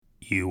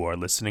You are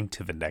listening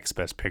to the Next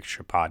Best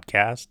Picture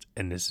podcast,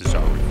 and this is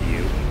our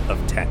review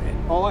of Tenet.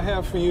 All I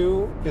have for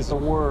you is a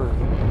word.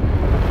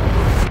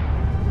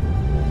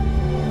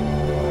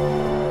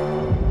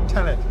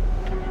 Tenet.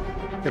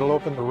 It'll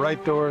open the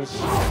right doors,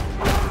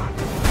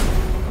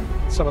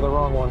 some of the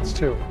wrong ones,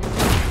 too.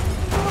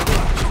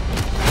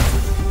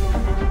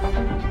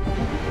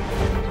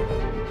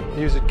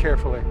 Use it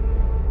carefully.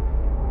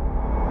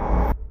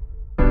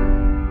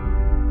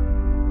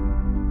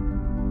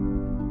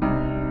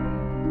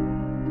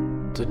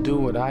 To do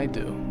what I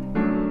do,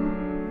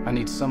 I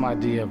need some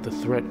idea of the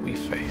threat we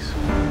face.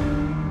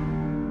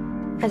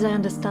 As I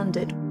understand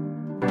it,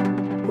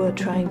 we're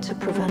trying to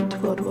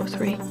prevent World War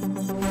III.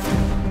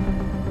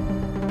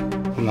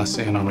 I'm not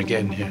saying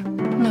Armageddon here.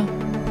 No.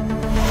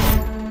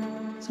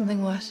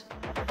 Something worse.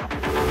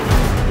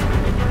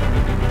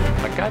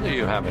 I gather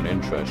you have an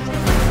interest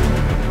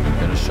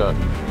in a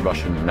certain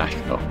Russian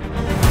national.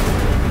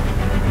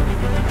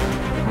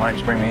 Why don't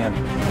you bring me in?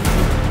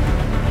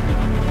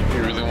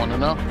 You really want to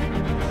know?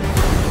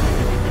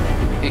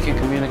 He can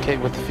communicate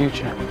with the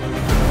future.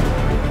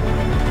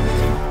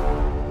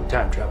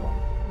 Time travel.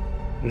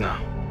 No.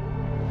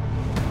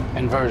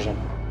 Inversion.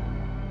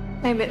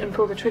 Aim it and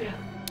pull the trigger.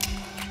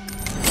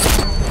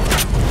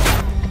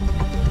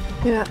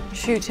 You're not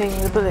shooting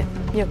the bullet,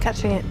 you're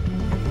catching it.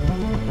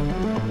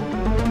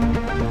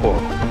 Whoa.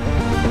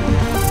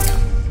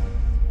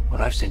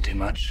 Well, I've seen too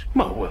much.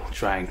 Well, we'll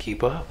try and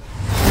keep up.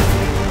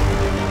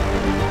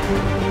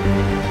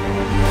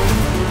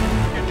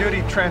 Your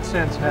duty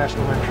transcends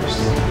national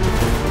interests.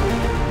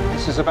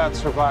 This is about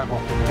survival.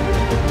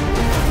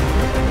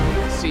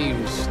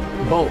 Seems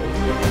bold.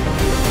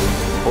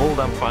 Old,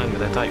 I'm fine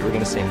with. I thought you were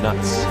going to say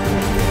nuts.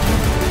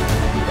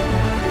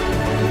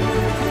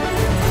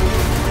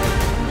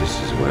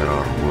 This is where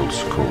our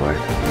worlds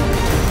collide.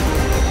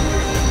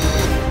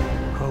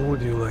 How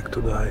would you like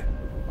to die?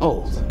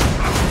 Old.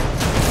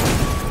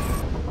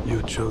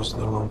 You chose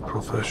the wrong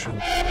profession.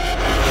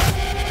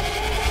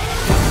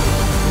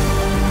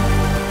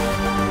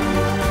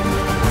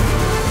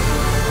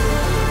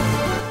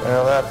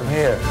 Well, that from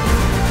here.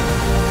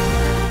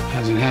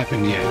 Hasn't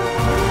happened yet.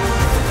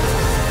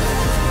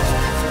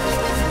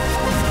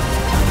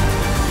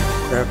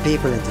 There are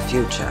people in the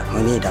future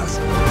who need us.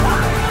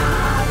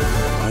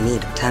 We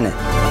need Tenet.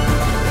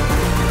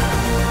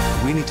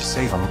 We need to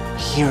save them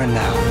here and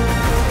now.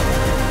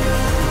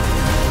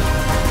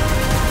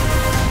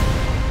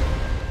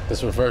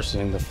 This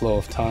reversing the flow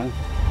of time.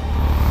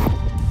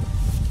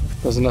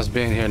 Doesn't us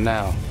being here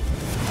now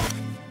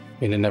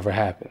mean it never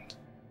happened?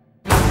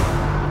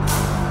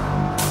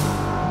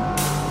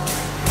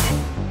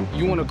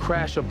 You want to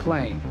crash a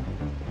plane?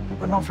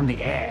 But not from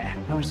the air.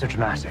 No, it's so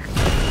dramatic.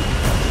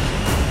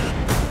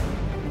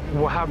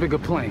 Well, how big a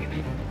plane?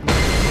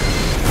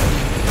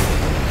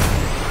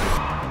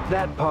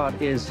 That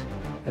part is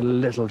a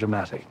little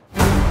dramatic.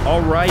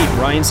 All right,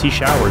 Ryan C.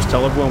 Showers,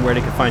 tell everyone where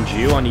they can find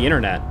you on the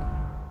internet.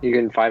 You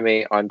can find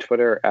me on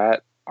Twitter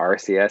at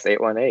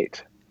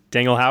RCS818.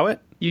 Daniel Howitt?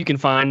 You can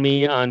find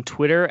me on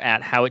Twitter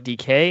at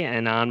HowittDK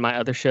and on my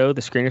other show,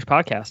 The Screeners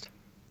Podcast.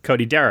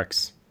 Cody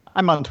Derricks.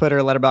 I'm on Twitter,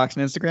 Letterboxd,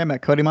 and Instagram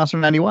at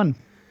CodyMonster91.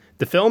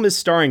 The film is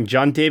starring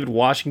John David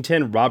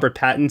Washington, Robert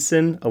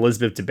Pattinson,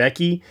 Elizabeth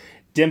Debicki,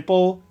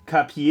 Dimple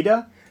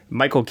Kapieda,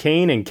 Michael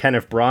Caine, and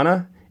Kenneth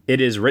Branagh.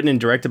 It is written and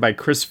directed by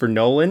Christopher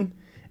Nolan,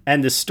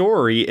 and the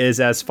story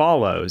is as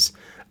follows.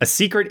 A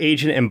secret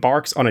agent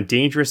embarks on a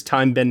dangerous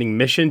time-bending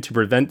mission to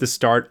prevent the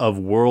start of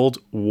World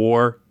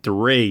War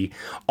III.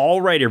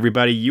 All right,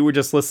 everybody, you were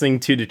just listening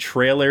to the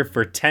trailer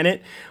for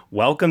Tenet.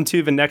 Welcome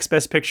to the Next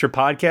Best Picture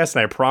podcast,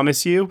 and I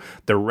promise you,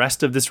 the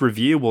rest of this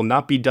review will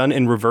not be done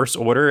in reverse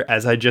order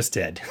as I just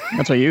did.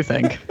 That's what you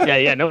think.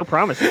 Yeah, no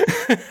promise.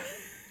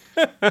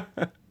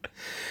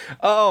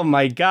 Oh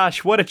my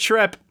gosh, what a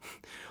trip.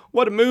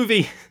 What a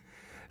movie.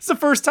 It's the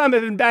first time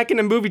I've been back in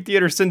a movie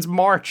theater since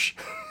March.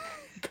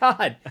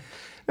 God.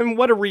 And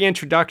what a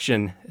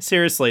reintroduction.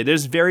 Seriously,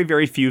 there's very,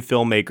 very few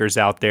filmmakers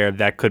out there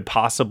that could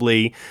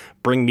possibly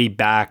bring me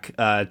back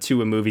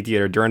to a movie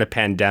theater during a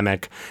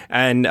pandemic.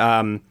 And,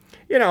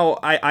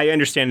 I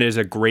understand there's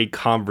a great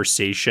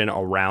conversation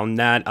around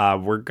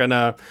that. We're going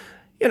to,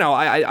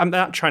 I'm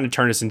not trying to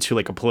turn this into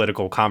like a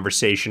political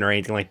conversation or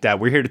anything like that.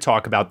 We're here to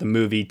talk about the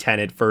movie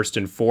Tenet first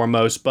and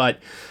foremost. But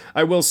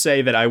I will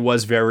say that I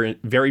was very,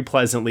 very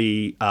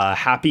pleasantly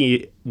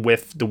happy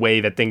with the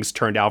way that things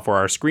turned out for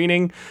our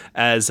screening,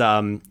 as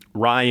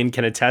Ryan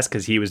can attest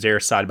because he was there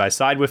side by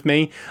side with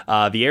me.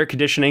 The air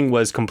conditioning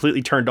was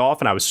completely turned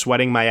off and I was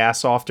sweating my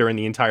ass off during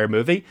the entire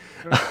movie.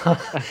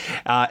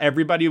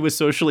 Everybody was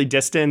socially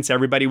distanced.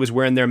 Everybody was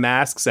wearing their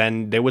masks,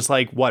 and there was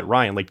like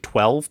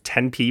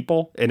 10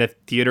 people in a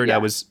theater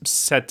that was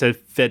set to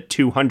fit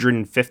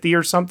 250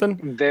 or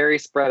something. Very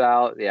spread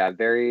out. Yeah,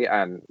 very.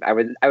 I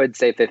would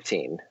say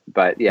 15,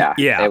 but yeah.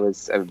 It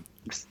was a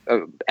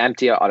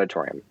empty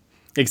auditorium.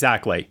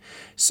 Exactly.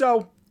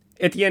 So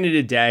at the end of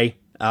the day,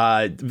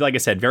 like I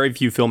said, very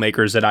few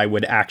filmmakers that I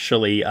would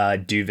actually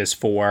do this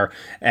for.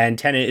 And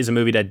Tenet is a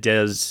movie that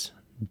does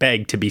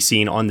beg to be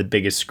seen on the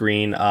biggest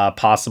screen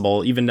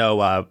possible, even though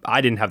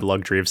I didn't have the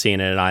luxury of seeing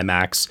it in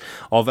IMAX.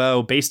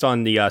 Although, based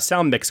on the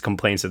sound mix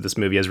complaints that this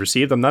movie has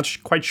received, I'm not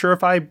quite sure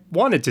if I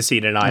wanted to see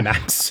it in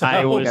IMAX.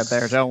 So. We'll get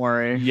there, don't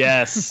worry.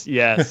 Yes.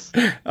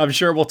 I'm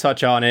sure we'll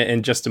touch on it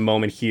in just a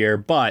moment here,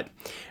 but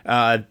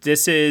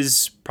this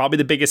is probably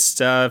the biggest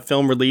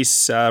film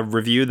release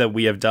review that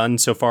we have done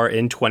so far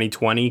in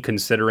 2020,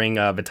 considering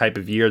the type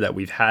of year that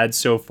we've had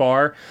so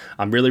far.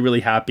 I'm really, really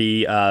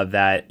happy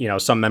that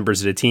some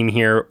members of the team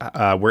here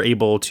were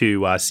able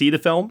to see the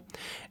film,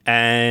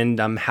 and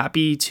I'm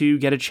happy to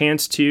get a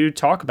chance to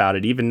talk about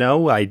it, even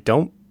though I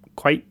don't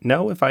quite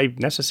know if I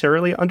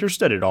necessarily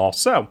understood it all.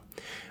 So,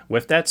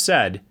 with that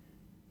said,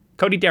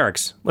 Cody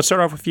Derricks, let's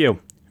start off with you.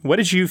 What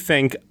did you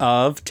think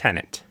of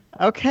Tenet?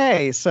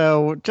 Okay,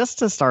 so just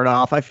to start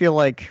off, I feel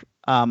like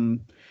I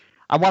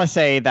want to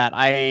say that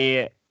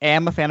I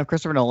am a fan of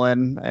Christopher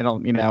Nolan. I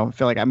don't,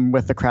 feel like I'm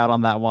with the crowd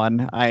on that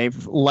one.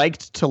 I've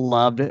liked to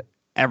loved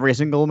every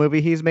single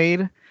movie he's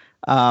made.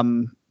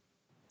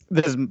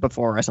 This is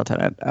before I saw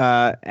Tenet.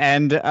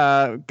 And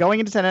going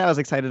into Tenet, I was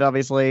excited,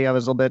 obviously. I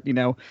was a little bit,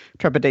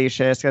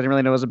 trepidatious. I didn't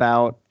really know what it was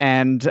about.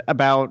 And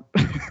about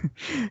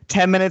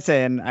 10 minutes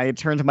in, I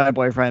turned to my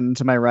boyfriend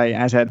to my right,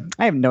 and I said,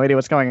 I have no idea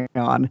what's going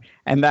on.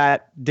 And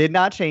that did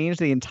not change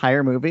the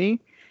entire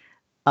movie.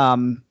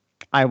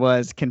 I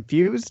was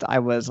confused. I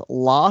was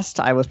lost.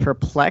 I was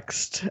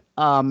perplexed.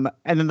 And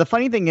then the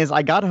funny thing is,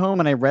 I got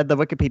home and I read the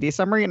Wikipedia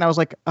summary, and I was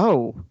like,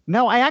 oh,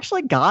 no, I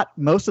actually got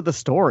most of the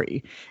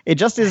story. It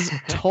just is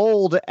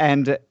told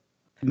and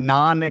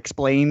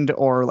non-explained,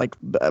 or like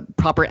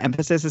proper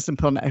emphasis is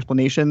put on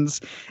explanations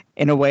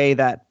in a way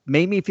that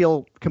made me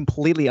feel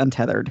completely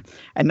untethered,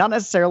 and not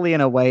necessarily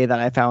in a way that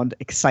I found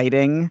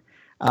exciting.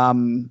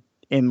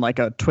 In like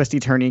a twisty,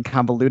 turny,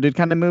 convoluted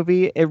kind of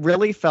movie. It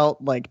really felt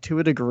like, to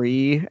a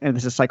degree, and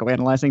this is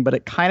psychoanalyzing, but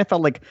it kind of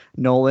felt like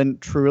Nolan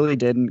truly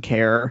didn't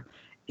care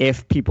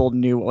if people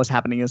knew what was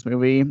happening in this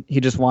movie. He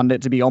just wanted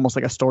it to be almost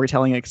like a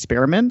storytelling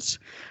experiment.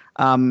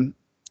 And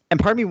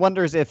part of me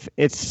wonders if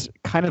it's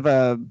kind of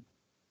a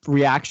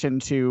reaction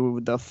to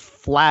the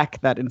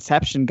flack that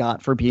Inception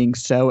got for being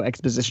so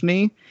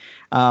exposition-y.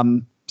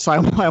 So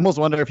I almost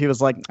wonder if he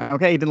was like,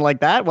 okay, he didn't like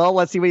that? Well,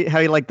 let's see how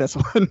you like this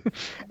one.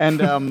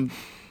 And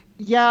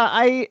yeah,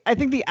 I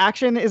think the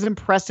action is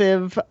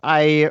impressive.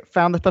 I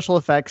found the special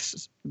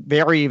effects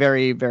very,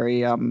 very,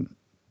 very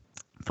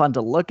fun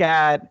to look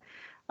at.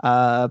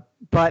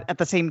 But at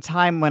the same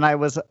time, when I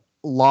was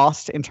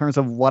lost in terms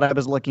of what I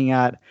was looking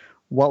at,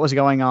 what was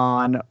going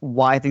on,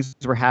 why things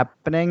were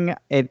happening,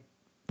 it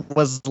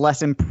was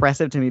less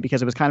impressive to me,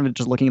 because it was kind of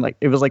just looking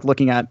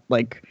at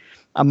like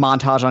a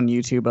montage on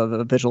YouTube of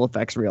a visual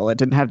effects reel. It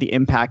didn't have the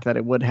impact that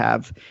it would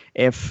have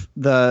if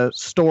the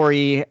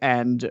story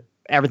and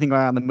everything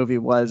going on in the movie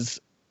was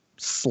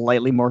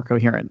slightly more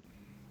coherent.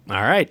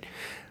 All right.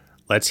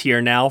 Let's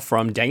hear now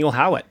from Daniel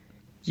Howitt.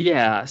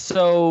 Yeah,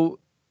 so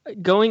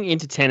going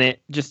into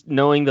Tenet, just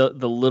knowing the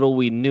little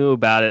we knew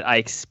about it, I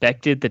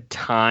expected the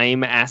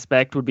time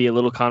aspect would be a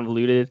little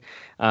convoluted.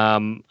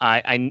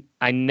 I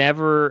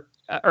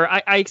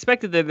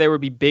expected that there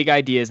would be big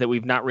ideas that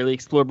we've not really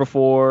explored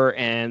before,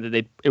 and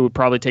that it would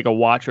probably take a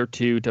watch or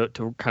two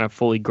to kind of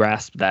fully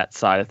grasp that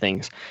side of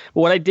things.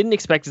 But what I didn't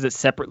expect is that,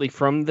 separately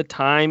from the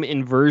time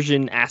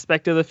inversion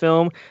aspect of the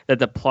film, that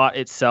the plot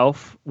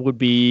itself would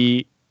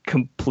be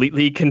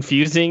completely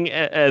confusing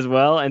as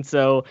well. And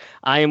so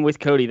I am with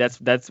Cody.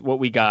 That's what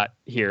we got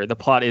here. The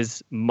plot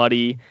is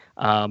muddy.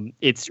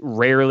 It's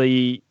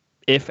rarely,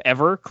 if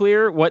ever,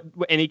 clear what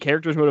any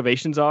character's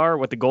motivations are,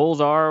 what the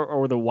goals are,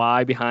 or the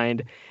why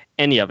behind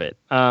any of it.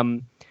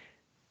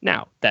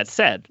 Now, that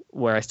said,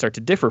 where I start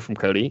to differ from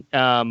Cody,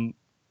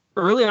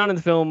 early on in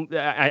the film,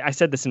 I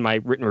said this in my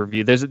written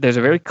review, there's a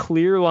very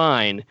clear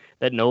line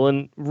that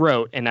Nolan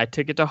wrote, and I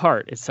took it to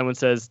heart. It's someone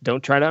says,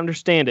 don't try to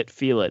understand it,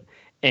 feel it.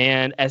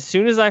 And as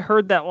soon as I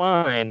heard that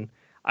line,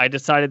 I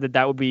decided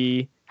that would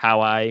be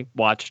how I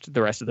watched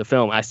the rest of the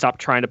film. I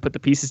stopped trying to put the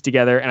pieces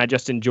together, and I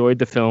just enjoyed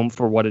the film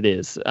for what it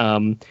is.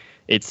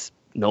 It's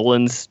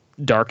Nolan's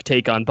dark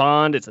take on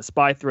Bond. It's a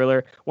spy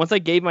thriller. Once I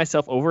gave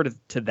myself over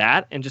to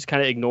that and just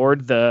kind of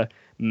ignored the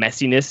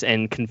messiness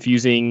and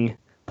confusing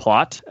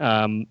plot,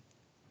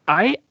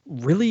 I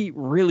really,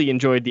 really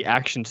enjoyed the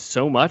action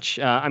so much.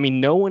 I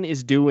mean, no one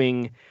is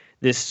doing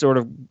this sort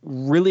of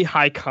really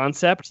high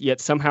concept, yet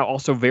somehow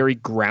also very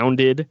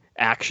grounded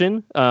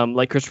action,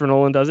 like Christopher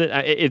Nolan does it.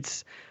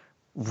 It's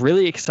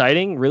really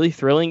exciting, really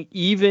thrilling,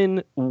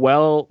 even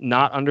while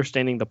not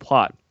understanding the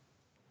plot.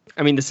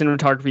 I mean, the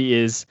cinematography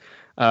is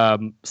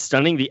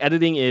stunning. The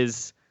editing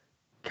is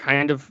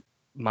kind of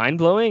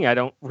mind-blowing. I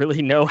don't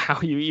really know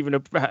how you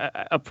even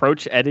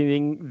approach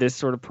editing this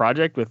sort of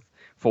project with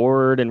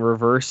forward and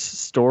reverse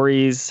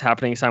stories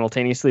happening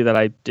simultaneously that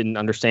I didn't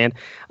understand.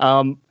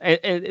 And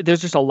there's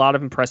just a lot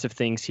of impressive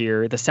things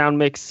here. The sound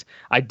mix,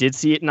 I did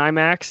see it in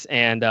IMAX,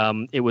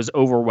 and it was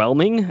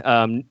overwhelming.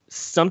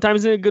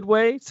 Sometimes in a good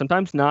way,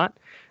 sometimes not.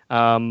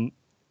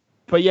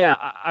 But yeah,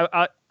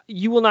 I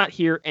you will not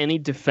hear any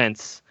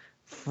defense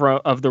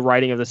of the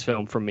writing of this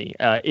film from me.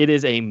 It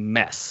is a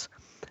mess.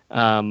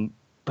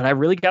 But I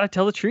really got to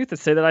tell the truth and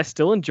say that I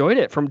still enjoyed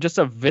it from just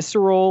a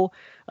visceral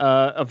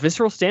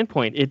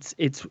standpoint.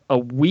 It's a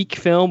weak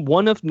film,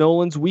 one of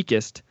Nolan's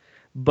weakest,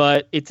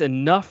 but it's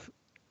enough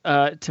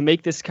to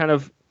make this kind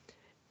of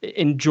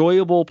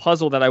enjoyable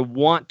puzzle that I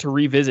want to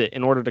revisit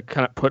in order to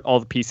kind of put all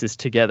the pieces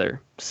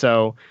together.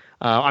 So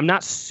I'm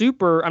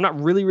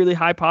not really, really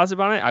high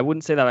positive on it. I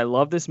wouldn't say that I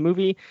love this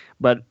movie,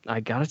 but I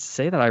gotta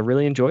say that I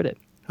really enjoyed it.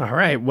 All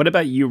right. What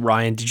about you,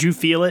 Ryan? Did you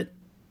feel it?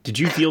 Did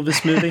you feel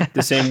this movie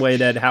the same way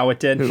that Howard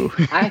did?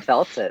 I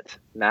felt it,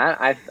 Matt.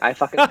 I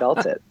fucking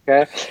felt it.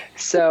 Okay.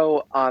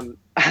 So,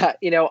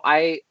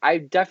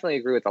 I definitely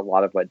agree with a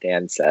lot of what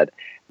Dan said.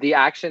 The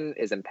action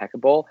is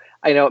impeccable.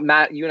 I know,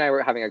 Matt, you and I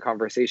were having a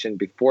conversation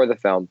before the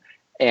film,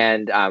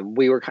 and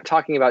we were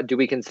talking about, do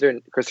we consider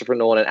Christopher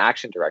Nolan an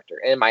action director?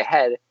 And in my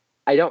head,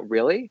 I don't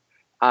really.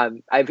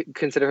 I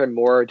consider him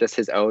more just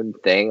his own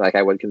thing. Like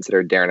I would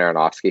consider Darren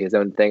Aronofsky his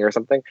own thing or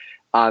something.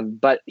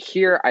 But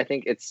here, I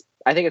think it's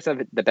some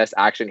of the best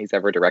action he's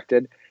ever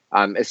directed.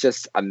 It's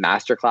just a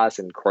masterclass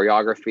in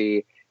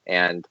choreography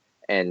and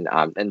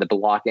the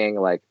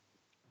blocking.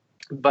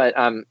 But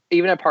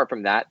even apart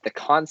from that, the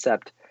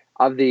concept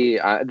of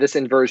this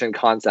inversion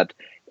concept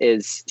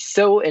is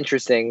so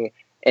interesting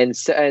and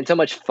so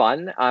much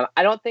fun. I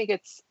think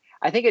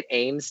it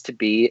aims to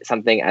be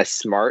something as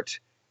smart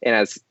and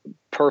as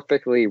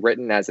perfectly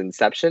written as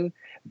Inception,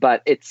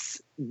 but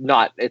it's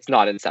not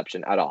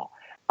Inception at all.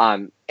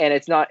 And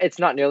it's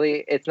not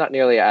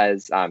nearly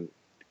as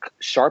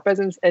sharp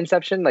as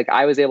Inception. Like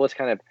I was able to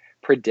kind of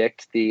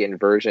predict the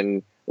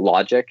inversion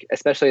logic,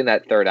 especially in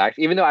that third act.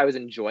 Even though I was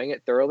enjoying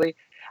it thoroughly,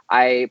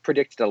 I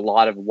predicted a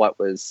lot of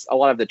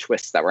the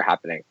twists that were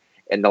happening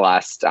in the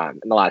last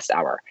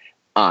hour.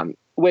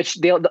 Which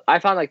I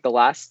found like the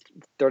last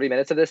 30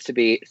 minutes of this to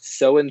be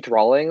so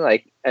enthralling.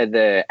 Like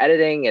the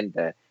editing and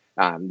the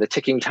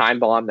ticking time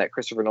bomb that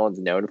Christopher Nolan's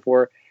known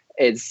for.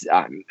 It's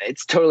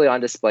totally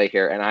on display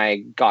here, and I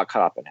got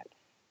caught up in it.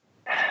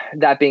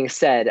 That being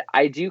said,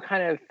 I do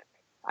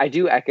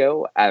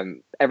echo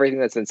everything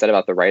that's been said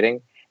about the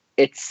writing.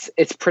 It's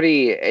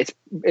pretty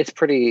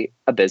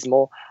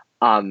abysmal.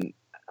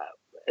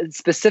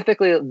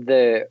 Specifically,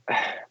 the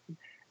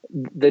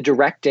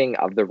directing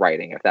of the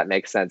writing, if that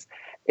makes sense,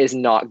 is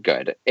not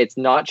good. It's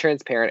not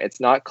transparent. It's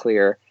not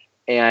clear,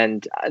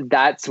 and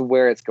that's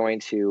where it's going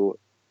to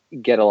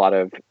get a lot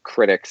of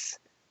critics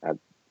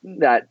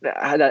that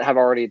have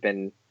already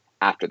been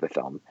after the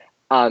film,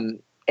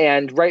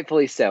 and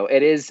rightfully so.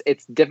 It's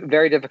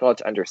very difficult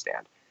to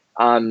understand,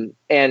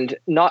 and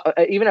not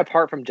even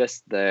apart from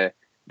just the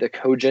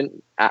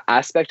cogent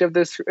aspect of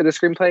the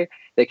screenplay.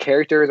 The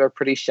characters are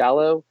pretty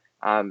shallow.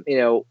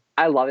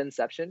 I love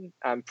Inception,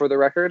 for the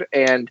record,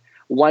 and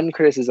one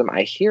criticism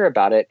I hear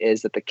about it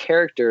is that the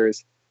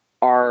characters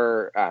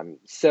are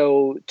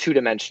so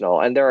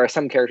two-dimensional, and there are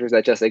some characters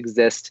that just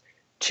exist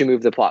to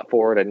move the plot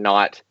forward and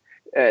not.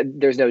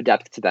 There's no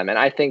depth to them. And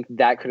I think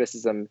that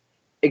criticism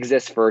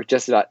exists for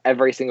just about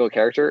every single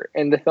character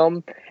in the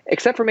film,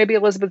 except for maybe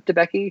Elizabeth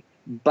Debicki.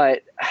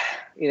 But,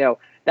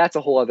 that's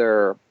a whole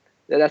other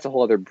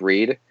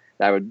breed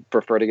that I would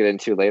prefer to get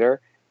into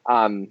later.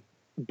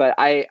 But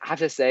I have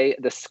to say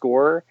the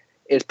score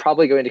is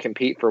probably going to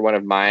compete for one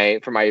of my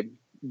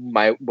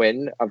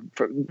win of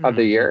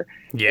the year.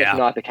 Yeah. If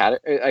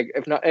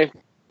not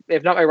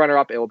if not my runner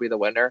up, it will be the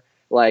winner.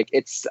 Like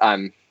it's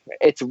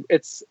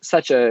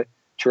such a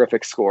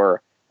terrific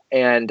score,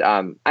 and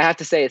I have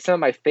to say it's some of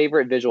my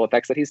favorite visual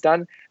effects that he's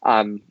done,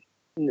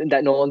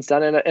 that Nolan's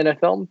done in a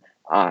film.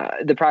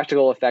 The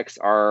practical effects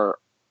are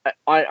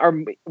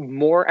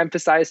more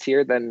emphasized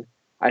here than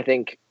I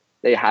think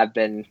they have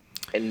been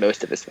in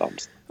most of his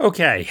films.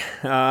 Okay,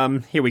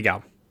 here we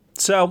go.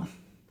 So I'm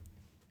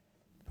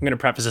going to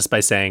preface this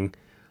by saying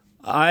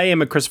I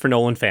am a Christopher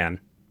Nolan fan.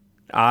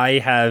 I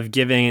have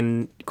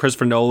given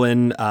Christopher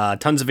Nolan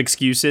tons of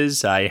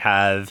excuses. I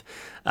have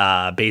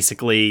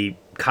basically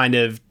kind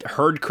of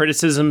heard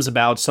criticisms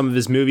about some of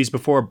his movies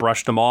before,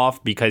 brushed them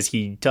off because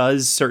he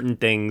does certain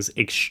things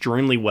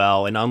extremely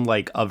well. And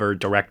unlike other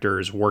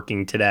directors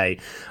working today,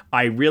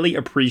 I really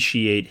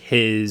appreciate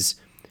his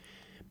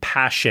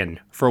passion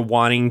for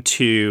wanting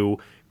to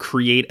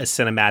create a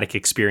cinematic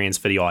experience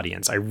for the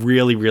audience. I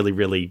really, really,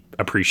 really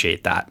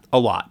appreciate that a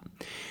lot.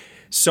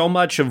 So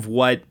much of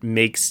what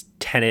makes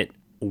Tenet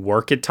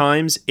work at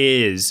times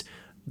is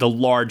the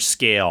large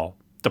scale,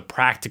 the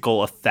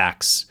practical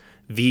effects,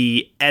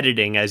 the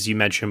editing, as you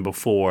mentioned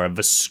before,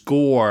 the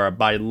score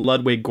by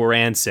Ludwig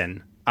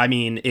Göransson,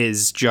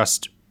 is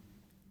just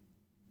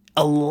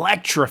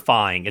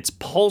electrifying. It's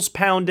pulse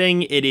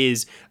pounding. It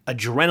is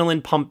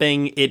adrenaline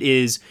pumping. It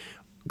is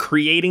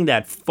creating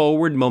that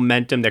forward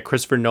momentum that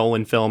Christopher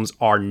Nolan films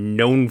are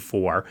known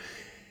for.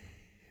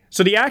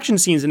 So the action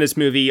scenes in this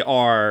movie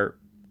are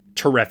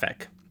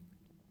terrific.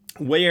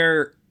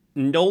 Where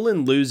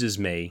Nolan loses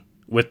me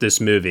with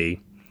this movie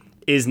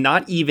is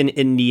not even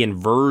in the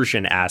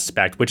inversion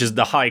aspect, which is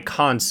the high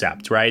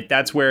concept, right?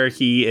 That's where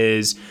he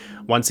is,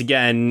 once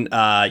again,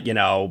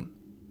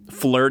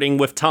 flirting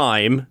with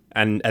time,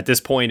 and at this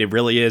point it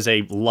really is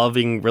a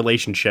loving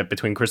relationship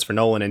between Christopher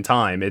Nolan and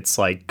time. It's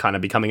like kind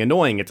of becoming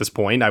annoying at this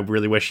point. I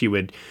really wish he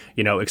would,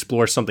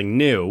 explore something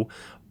new,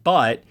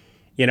 but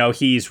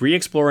he's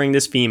re-exploring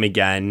this theme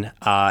again,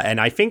 and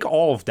I think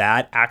all of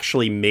that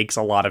actually makes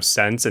a lot of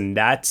sense, and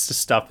that's the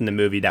stuff in the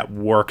movie that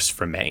works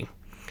for me.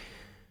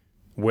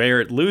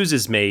 Where it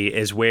loses me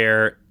is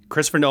where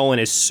Christopher Nolan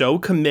is so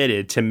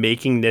committed to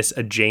making this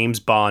a James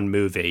Bond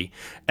movie,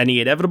 and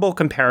the inevitable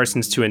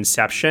comparisons to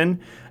Inception,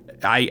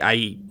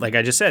 I like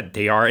I just said,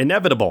 they are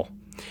inevitable.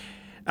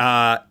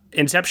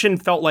 Inception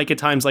felt like at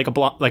times like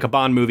a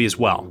Bond movie as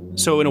well.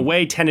 So in a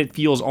way, Tenet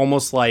feels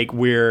almost like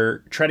we're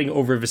treading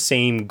over the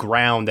same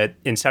ground that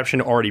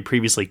Inception already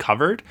previously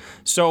covered.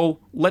 So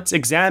let's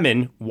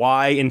examine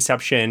why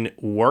Inception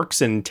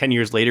works and 10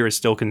 years later is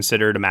still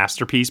considered a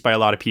masterpiece by a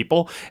lot of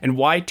people, and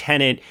why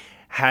Tenet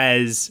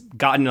has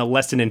gotten a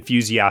less than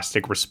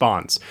enthusiastic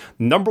response.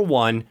 Number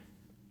one,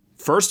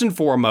 first and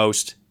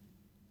foremost,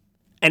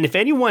 and if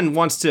anyone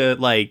wants to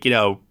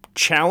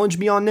challenge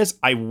me on this,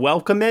 I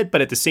welcome it, but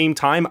at the same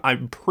time,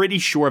 I'm pretty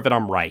sure that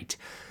I'm right.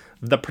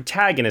 The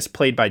protagonist,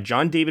 played by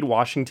John David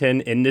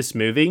Washington in this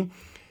movie,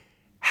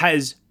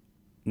 has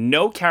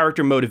no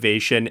character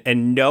motivation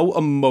and no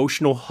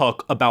emotional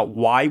hook about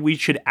why we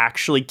should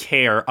actually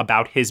care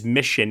about his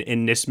mission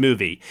in this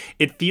movie.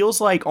 It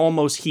feels like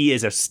almost he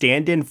is a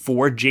stand-in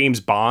for James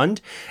Bond,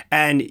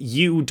 and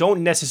you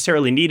don't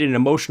necessarily need an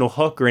emotional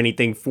hook or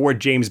anything for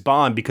James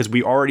Bond because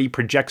we already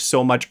project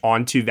so much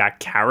onto that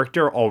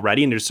character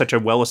already, and there's such a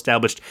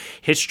well-established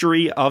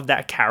history of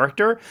that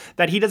character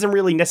that he doesn't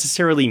really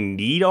necessarily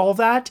need all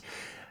that.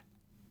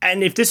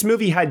 And if this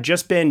movie had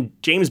just been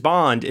James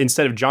Bond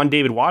instead of John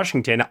David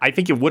Washington, I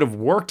think it would have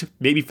worked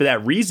maybe for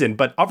that reason.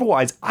 But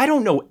otherwise, I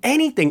don't know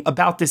anything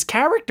about this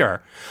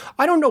character.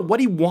 I don't know what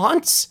he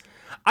wants.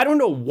 I don't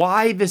know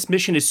why this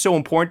mission is so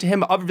important to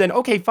him other than,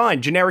 okay,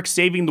 fine, generic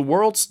saving the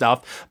world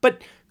stuff.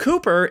 But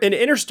Cooper in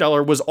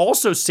Interstellar was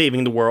also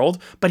saving the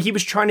world, but he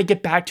was trying to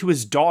get back to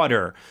his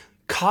daughter.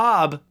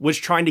 Cobb was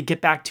trying to get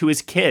back to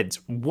his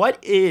kids.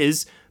 What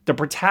is the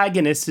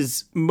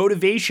protagonist's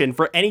motivation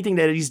for anything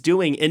that he's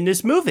doing in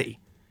this movie?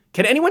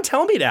 Can anyone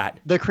tell me that?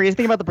 The crazy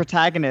thing about the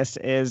protagonist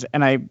is,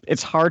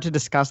 it's hard to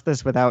discuss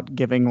this without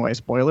giving away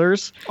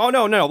spoilers. Oh,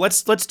 no,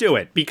 let's do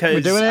it because...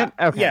 We're doing it?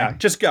 Okay. Yeah,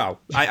 just go.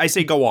 I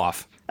say go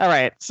off. All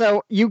right.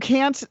 So you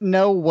can't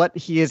know what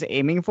he is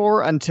aiming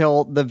for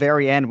until the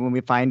very end when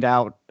we find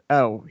out,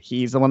 oh,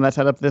 he's the one that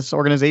set up this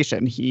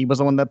organization. He was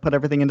the one that put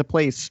everything into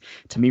place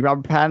to meet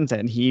Robert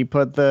Pattinson. He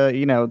put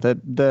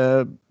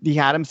he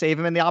had him save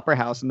him in the opera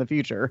house in the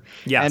future.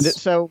 Yes. And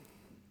so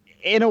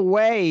in a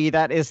way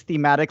that is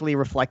thematically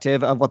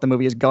reflective of what the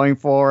movie is going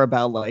for,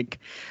 about like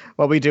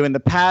what we do in the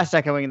past,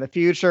 echoing in the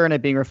future, and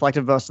it being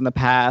reflective of us in the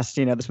past.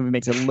 This movie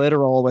makes it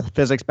literal with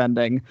physics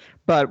bending,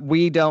 but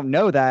we don't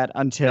know that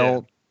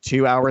until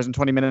 2 hours and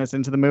 20 minutes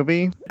into the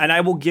movie. And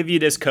I will give you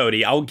this,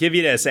 Cody. I'll give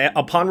you this.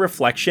 Upon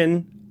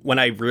reflection, when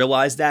I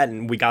realized that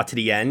and we got to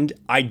the end,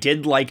 I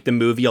did like the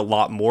movie a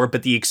lot more,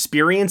 but the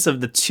experience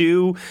of the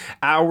 2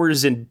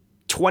 hours and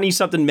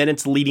 20-something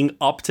minutes leading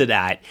up to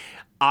that,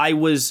 I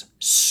was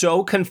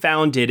so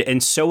confounded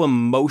and so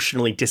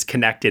emotionally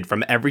disconnected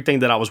from everything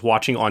that I was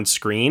watching on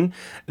screen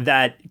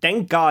that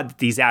thank God that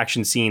these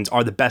action scenes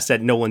are the best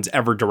that Nolan's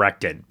ever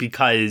directed,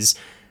 because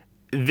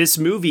this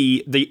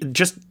movie,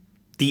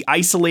 the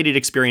isolated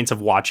experience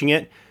of watching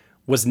it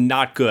was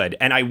not good.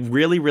 And I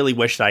really, really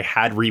wish that I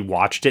had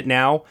rewatched it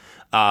now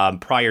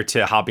prior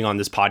to hopping on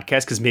this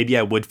podcast, because maybe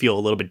I would feel a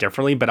little bit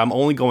differently. But I'm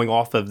only going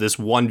off of this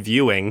one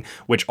viewing,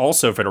 which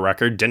also, for the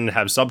record, didn't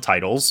have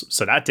subtitles.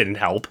 So that didn't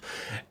help.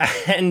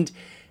 And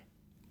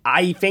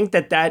I think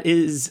that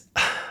is...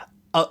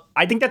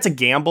 I think that's a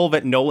gamble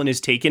that Nolan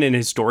has taken in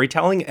his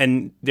storytelling,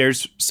 and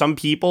there's some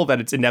people that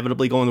it's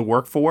inevitably going to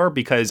work for,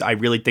 because I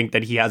really think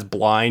that he has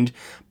blind,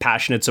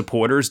 passionate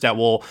supporters that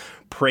will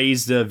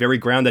praise the very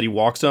ground that he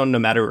walks on, no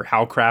matter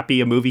how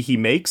crappy a movie he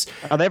makes.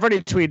 Oh, they've already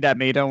tweeted at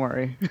me, don't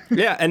worry.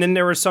 Yeah, and then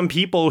there are some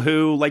people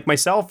who, like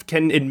myself,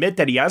 can admit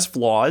that he has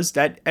flaws,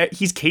 that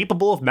he's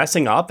capable of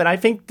messing up, and I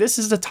think this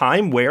is a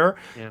time where...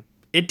 Yeah.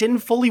 It didn't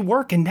fully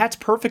work, and that's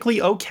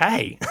perfectly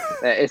okay.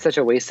 It's such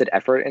a wasted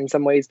effort in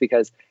some ways,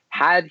 because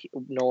had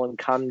Nolan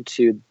come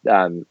to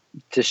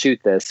shoot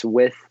this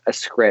with a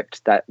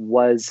script that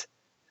was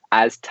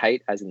as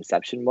tight as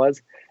Inception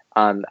was,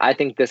 I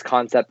think this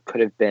concept could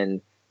have been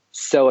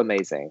so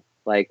amazing.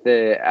 Like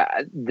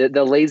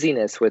the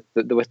laziness with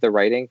the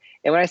writing,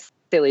 and when I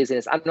say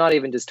laziness, I'm not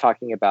even just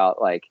talking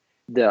about like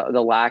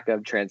the lack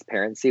of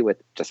transparency with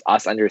just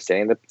us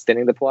understanding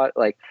the plot.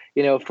 Like,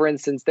 for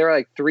instance, there are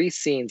like 3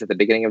 scenes at the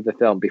beginning of the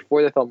film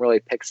before the film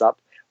really picks up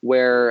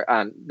where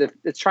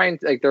it's trying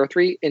to, like, there are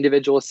 3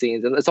 individual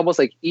scenes, and it's almost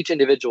like each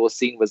individual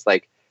scene was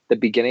like the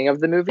beginning of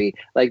the movie.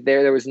 Like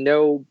there was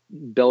no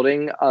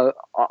building of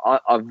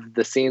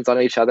the scenes on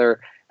each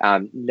other.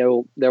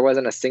 There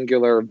wasn't a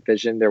singular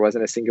vision. There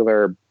wasn't a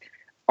singular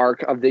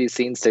arc of these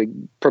scenes to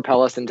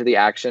propel us into the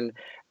action.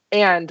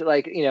 And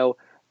like,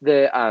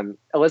 the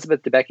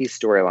Elizabeth Debicki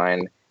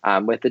storyline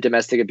with the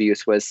domestic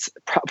abuse was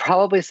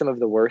probably some of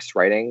the worst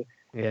writing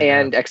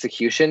and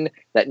execution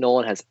that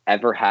Nolan has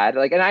ever had.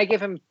 Like, and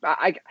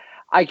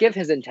I give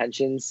his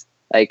intentions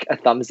like a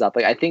thumbs up.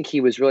 Like, I think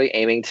he was really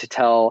aiming to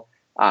tell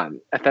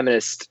a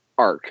feminist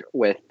arc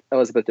with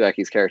Elizabeth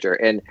Debicki's character,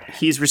 and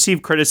he's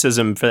received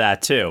criticism for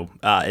that too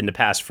in the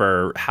past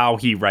for how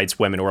he writes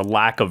women, or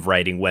lack of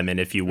writing women,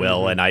 if you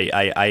will. And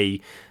I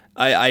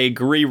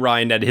agree,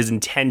 Ryan, that his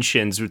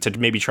intentions to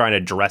maybe try and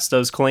address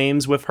those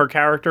claims with her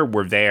character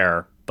were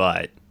there,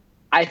 but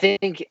I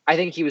think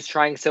he was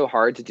trying so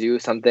hard to do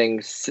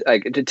something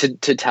like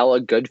to tell a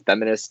good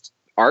feminist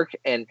arc,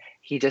 and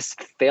he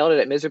just failed at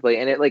it miserably.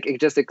 And it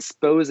just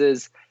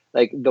exposes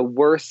like the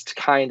worst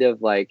kind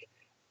of like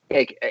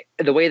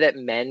the way that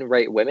men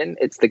write women.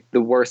 It's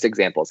the worst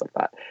examples of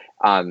that.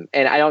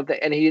 And I don't think,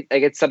 and he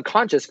like it's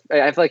subconscious.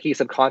 I feel like he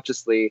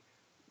subconsciously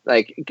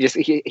like just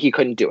he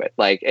couldn't do it.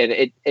 Like, and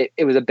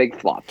it was a big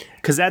flop.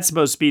 Because that's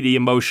supposed to be the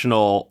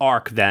emotional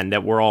arc then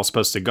that we're all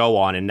supposed to go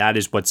on, and that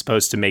is what's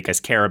supposed to make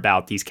us care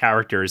about these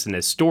characters in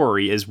this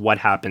story, is what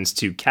happens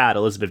to Kat,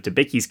 Elizabeth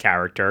Debicki's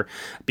character.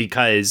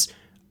 Because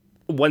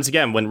once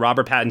again, when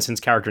Robert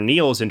Pattinson's character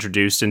Neil is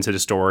introduced into the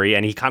story,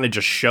 and he kind of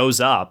just shows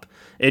up,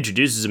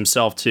 introduces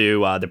himself to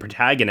the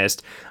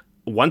protagonist.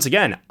 Once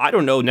again, I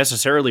don't know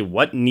necessarily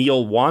what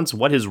Neil wants,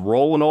 what his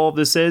role in all of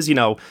this is. You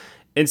know,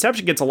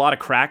 Inception gets a lot of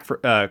crap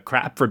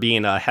for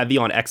being heavy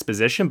on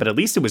exposition, but at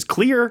least it was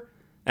clear,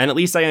 and at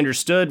least I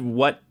understood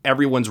what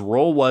everyone's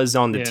role was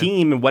on the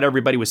team and what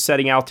everybody was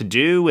setting out to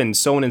do, and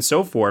so on and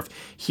so forth.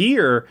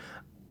 Here,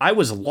 I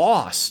was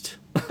lost.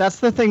 That's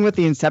the thing with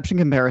the Inception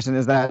comparison,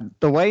 is that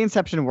the way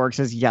Inception works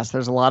is, yes,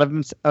 there's a lot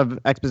of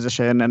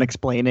exposition and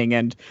explaining,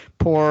 and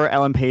poor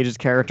Ellen Page's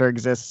character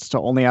exists to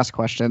only ask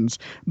questions.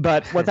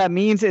 But what that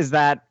means is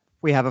that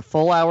we have a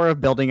full hour of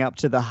building up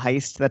to the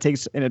heist that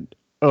takes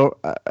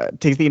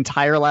the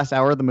entire last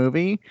hour of the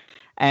movie.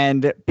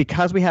 And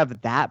because we have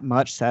that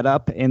much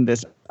setup in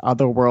this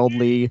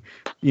otherworldly,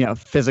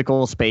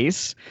 physical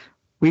space,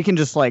 we can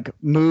just like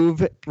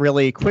move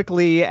really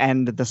quickly,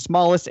 and the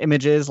smallest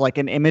images, like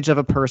an image of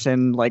a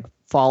person like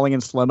falling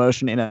in slow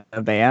motion in a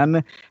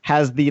van,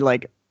 has the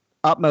like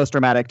utmost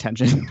dramatic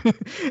tension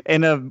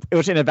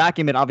which in a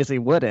vacuum it obviously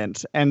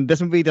wouldn't. And this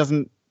movie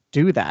doesn't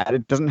do that.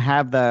 It doesn't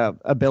have the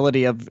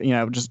ability of,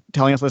 just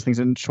telling us those things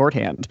in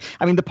shorthand.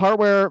 I mean, the part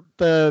where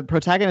the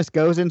protagonist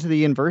goes into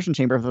the inversion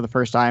chamber for the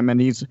first time and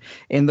he's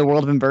in the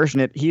world of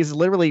inversion, he's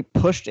literally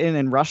pushed in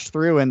and rushed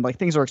through, and like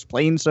things are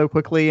explained so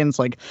quickly, and it's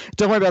like,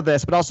 don't worry about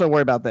this, but also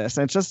worry about this.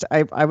 And it's just,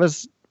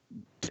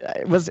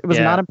 it was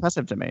not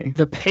impressive to me.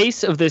 The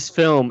pace of this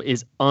film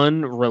is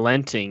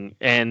unrelenting,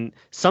 and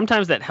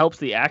sometimes that helps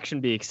the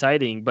action be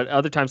exciting, but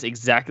other times,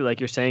 exactly like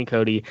you're saying,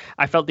 Cody,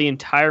 I felt the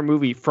entire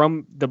movie,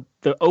 from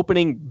the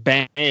opening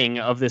bang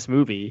of this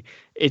movie,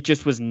 it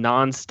just was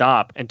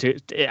nonstop,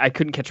 and I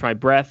couldn't catch my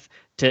breath.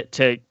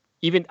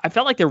 Even I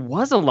felt like there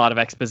was a lot of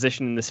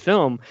exposition in this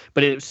film,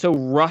 but it was so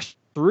rushed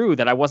through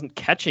that I wasn't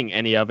catching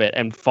any of it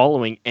and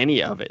following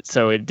any of it.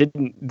 So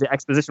the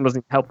exposition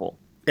wasn't helpful.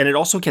 And it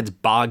also gets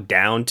bogged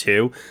down,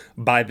 too,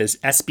 by this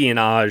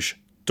espionage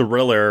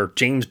thriller,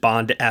 James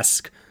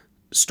Bond-esque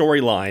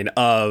storyline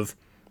of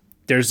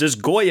there's this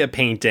Goya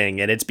painting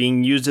and it's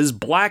being used as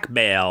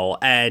blackmail,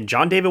 and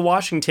John David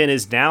Washington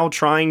is now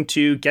trying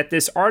to get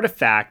this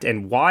artifact,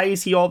 and why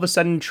is he all of a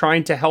sudden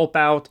trying to help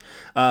out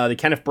the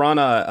Kenneth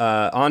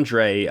Branagh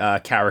Andre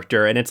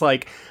character? And it's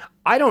like,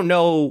 I don't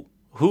know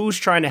who's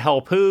trying to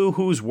help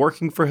who's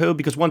working for who,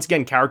 because once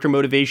again, character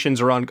motivations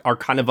are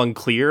kind of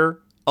unclear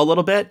a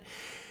little bit.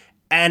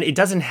 And it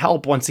doesn't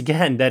help, once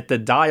again, that the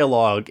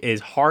dialogue is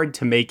hard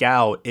to make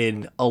out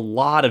in a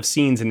lot of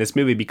scenes in this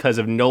movie because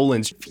of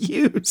Nolan's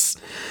views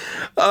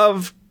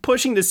of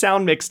pushing the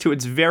sound mix to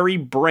its very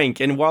brink.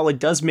 And while it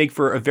does make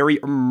for a very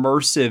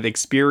immersive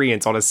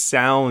experience on a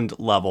sound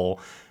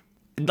level,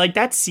 like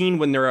that scene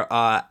when they're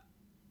out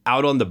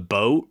on the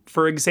boat,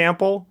 for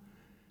example,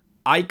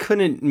 I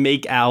couldn't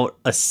make out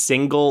a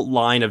single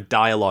line of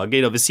dialogue.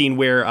 The scene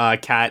where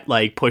Kat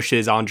like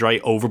pushes Andre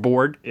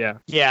overboard.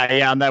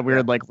 Yeah, on that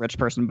weird like rich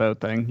person boat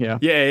thing.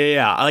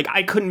 Yeah. Like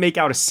I couldn't make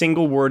out a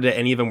single word that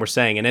any of them were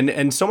saying,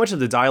 and so much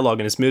of the dialogue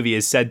in this movie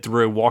is said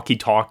through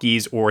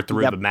walkie-talkies or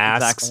through the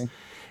masks. Exactly.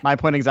 My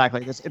point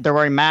exactly. They're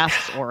wearing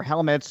masks or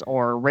helmets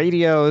or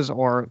radios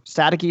or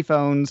staticky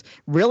phones,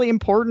 really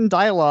important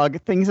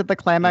dialogue, things at the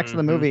climax of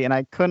the movie, and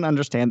I couldn't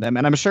understand them.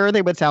 And I'm sure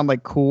they would sound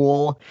like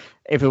cool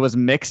if it was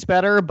mixed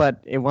better,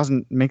 but it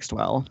wasn't mixed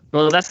well.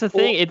 Well, that's the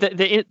thing.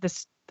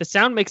 The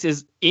sound mix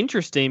is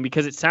interesting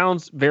because it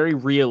sounds very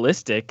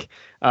realistic.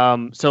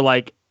 So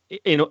like,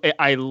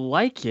 I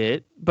like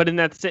it, but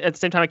at the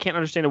same time, I can't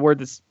understand a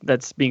word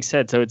that's being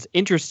said. So it's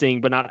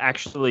interesting, but not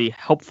actually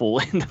helpful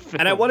in the film.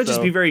 And I want to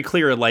just be very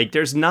clear. Like,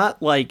 there's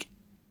not like,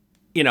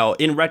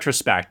 in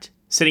retrospect,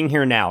 sitting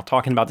here now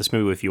talking about this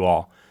movie with you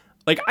all,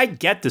 like I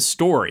get the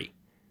story.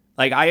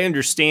 Like, I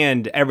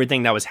understand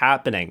everything that was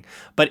happening,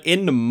 but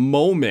in the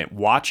moment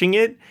watching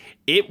it,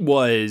 it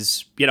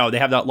was, they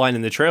have that line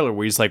in the trailer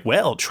where he's like,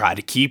 well, try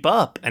to keep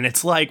up. And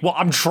it's like, well,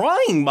 I'm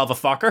trying,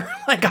 motherfucker.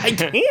 Like, I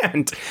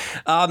can't.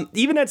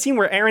 Even that scene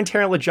where Aaron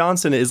Taylor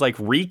Johnson is like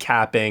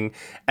recapping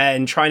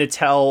and trying to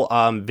tell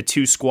the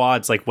two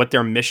squads like what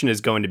their mission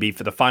is going to be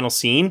for the final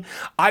scene.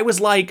 I was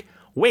like,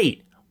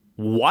 wait,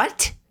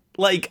 what?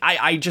 Like,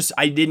 I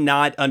did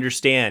not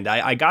understand.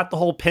 I got the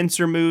whole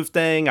pincer move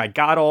thing. I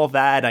got all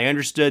that. I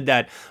understood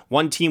that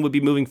one team would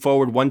be moving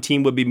forward, one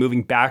team would be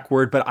moving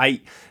backward, but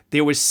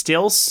there was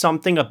still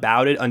something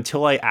about it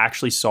until I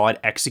actually saw it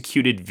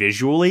executed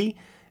visually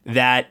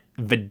that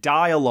the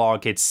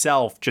dialogue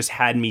itself just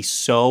had me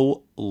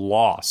so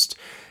lost.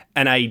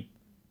 And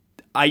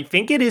I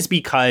think it is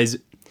because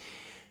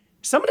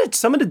some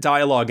of the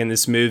dialogue in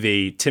this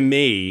movie, to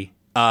me,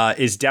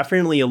 is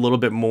definitely a little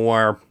bit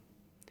more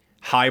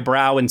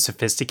highbrow and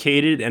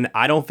sophisticated, and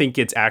I don't think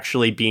it's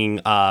actually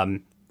being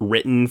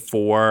written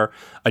for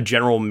a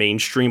general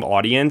mainstream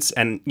audience.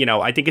 And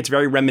I think it's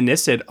very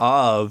reminiscent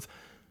of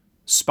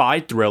spy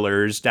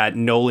thrillers that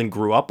Nolan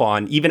grew up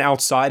on, even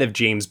outside of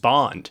James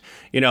Bond.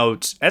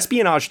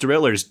 Espionage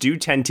thrillers do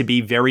tend to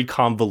be very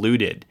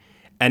convoluted,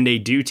 and they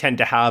do tend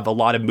to have a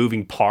lot of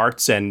moving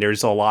parts, and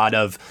there's a lot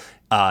of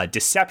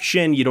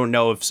deception. You don't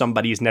know if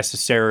somebody is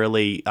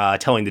necessarily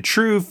telling the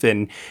truth,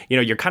 and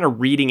you're kind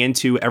of reading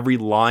into every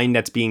line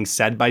that's being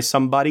said by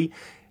somebody.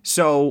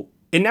 So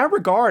in that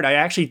regard, I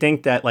actually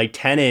think that like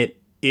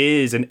Tenet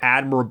is an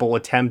admirable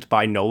attempt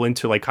by Nolan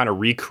to like kind of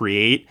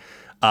recreate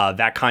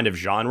that kind of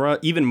genre,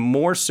 even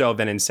more so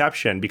than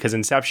Inception, because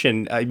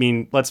Inception, I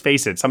mean, let's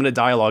face it, some of the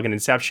dialogue in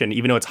Inception,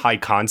 even though it's high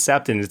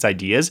concept and its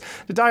ideas,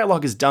 the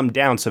dialogue is dumbed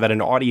down so that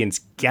an audience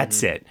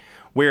gets it.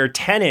 Where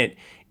Tenet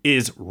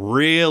is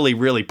really,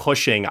 really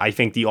pushing, I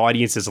think, the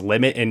audience's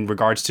limit in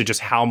regards to just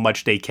how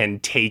much they can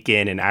take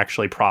in and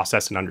actually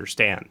process and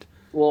understand.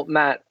 Well,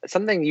 Matt,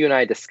 something you and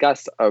I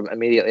discussed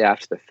immediately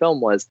after the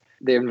film was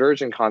the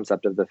inversion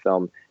concept of the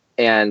film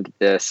and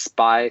the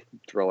spy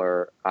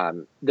thriller.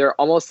 They're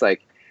almost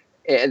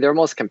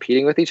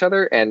competing with each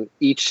other, and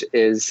each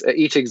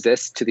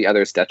exists to the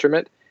other's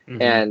detriment.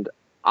 Mm-hmm. And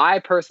I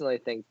personally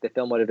think the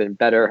film would have been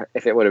better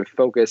if it would have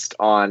focused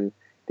on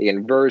the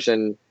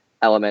inversion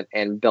element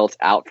and built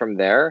out from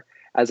there,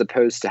 as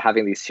opposed to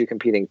having these two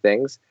competing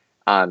things,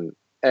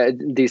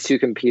 these two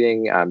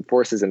competing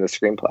forces in the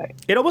screenplay.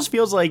 It almost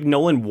feels like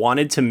Nolan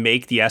wanted to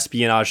make the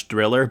espionage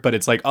thriller, but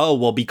it's like, oh,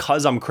 well,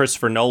 because I'm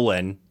Christopher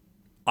Nolan,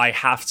 I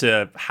have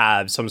to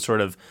have some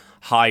sort of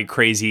high,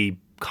 crazy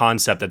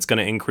concept that's going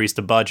to increase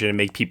the budget and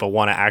make people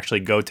want to actually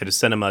go to the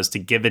cinemas to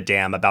give a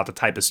damn about the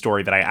type of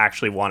story that I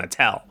actually want to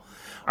tell.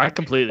 I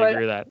completely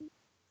agree with that.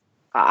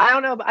 I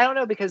don't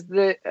know because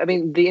the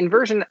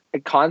inversion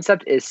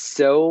concept is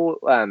so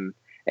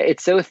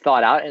it's so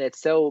thought out, and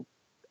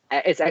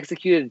it's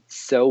executed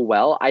so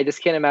well. I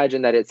just can't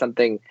imagine that it's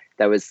something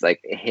that was like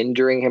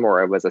hindering him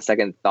or it was a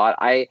second thought.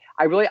 I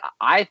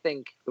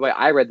think the way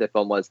I read the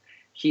film was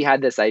he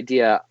had this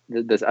idea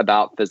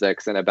about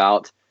physics and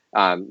about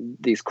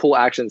these cool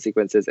action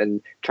sequences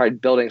and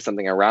tried building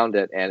something around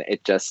it, and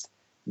it just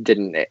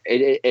didn't.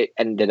 It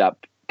ended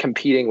up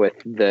competing with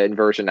the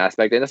inversion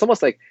aspect, and it's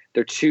almost like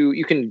they're two.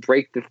 You can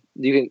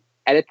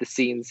edit the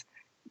scenes,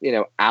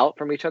 out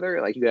from each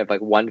other. Like you could have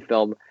like one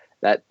film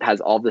that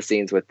has all the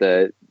scenes with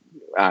the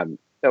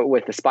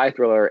spy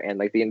thriller and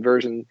like the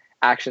inversion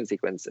action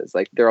sequences.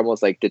 Like they're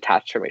almost like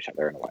detached from each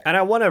other in a way. And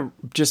I want to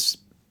just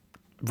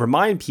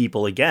remind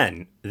people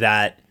again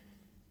that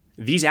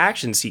these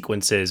action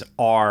sequences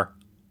are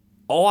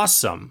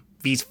awesome.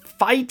 These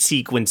fight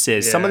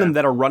sequences, some of them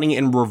that are running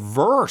in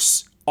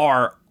reverse,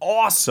 are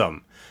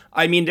awesome.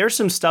 I mean, there's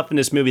some stuff in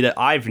this movie that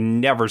I've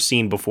never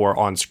seen before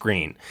on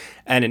screen.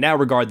 And in that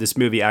regard, this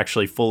movie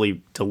actually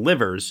fully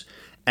delivers.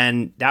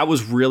 And that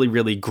was really,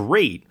 really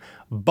great.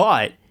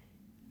 But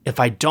if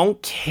I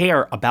don't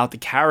care about the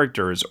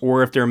characters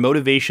or if their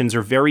motivations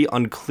are very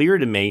unclear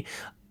to me,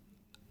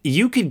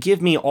 you could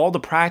give me all the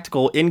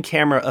practical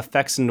in-camera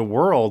effects in the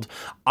world.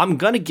 I'm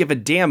going to give a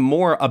damn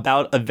more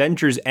about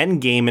Avengers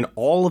Endgame and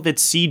all of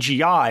its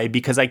CGI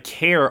because I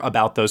care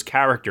about those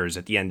characters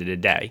at the end of the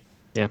day.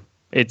 Yeah.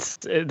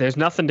 There's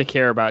nothing to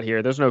care about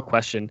here. There's no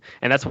question.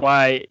 And that's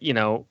why,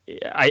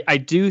 I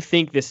do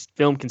think this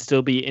film can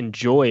still be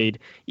enjoyed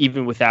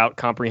even without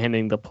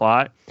comprehending the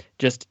plot.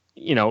 Just,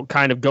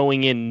 kind of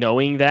going in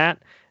knowing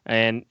that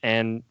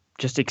and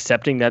just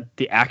accepting that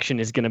the action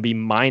is going to be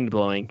mind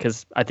blowing,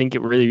 because I think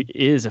it really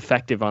is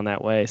effective on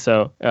that way.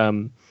 So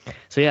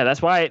yeah,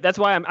 that's why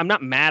I'm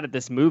not mad at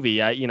this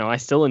movie. I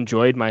still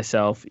enjoyed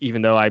myself,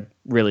 even though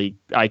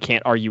I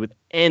can't argue with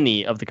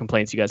any of the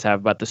complaints you guys have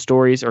about the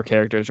stories or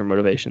characters or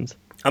motivations.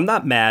 I'm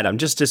not mad. I'm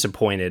just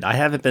disappointed. I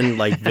haven't been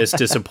like this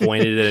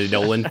disappointed in a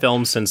Nolan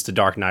film since The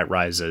Dark Knight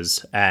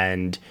Rises.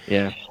 And,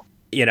 yeah,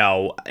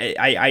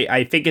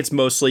 I think it's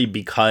mostly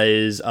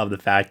because of the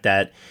fact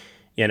that,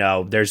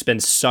 there's been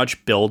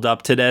such build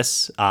up to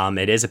this.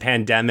 It is a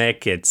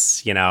pandemic.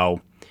 It's,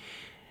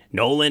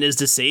 Nolan is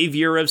the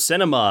savior of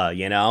cinema,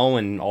 you know,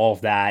 and all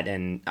of that.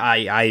 And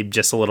I'm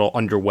just a little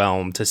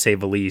underwhelmed, to say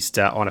the least,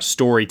 on a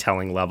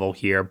storytelling level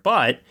here.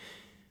 But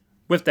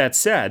with that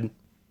said,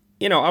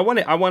 you know, I want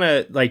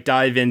to like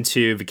dive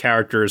into the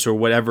characters or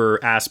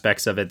whatever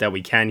aspects of it that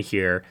we can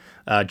here.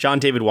 John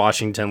David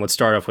Washington, let's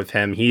start off with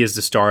him. He is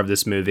the star of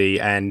this movie.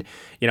 And,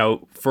 you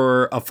know,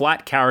 for a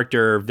flat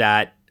character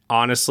that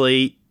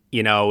honestly,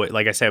 you know,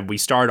 like I said, we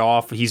start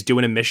off, he's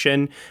doing a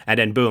mission and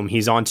then boom,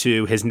 he's on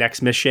to his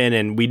next mission.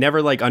 And we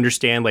never like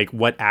understand like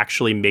what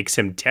actually makes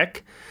him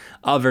tick,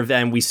 other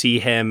than we see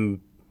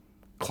him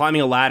climbing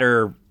a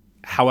ladder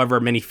however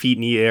many feet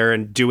in the air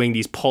and doing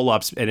these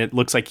pull-ups, and it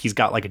looks like he's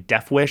got like a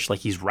death wish, like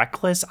he's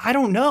reckless. I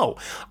don't know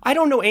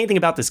anything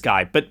about this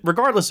guy, but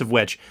regardless of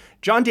which,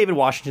 John David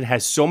Washington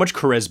has so much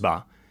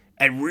charisma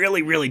and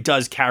really, really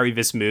does carry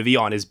this movie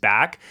on his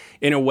back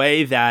in a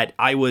way that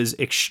I was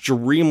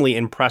extremely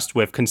impressed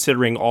with,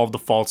 considering all of the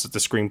faults that the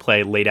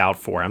screenplay laid out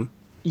for him.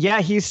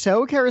 Yeah, he's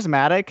so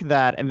charismatic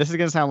that, and this is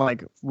going to sound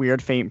like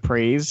weird, faint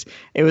praise,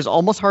 it was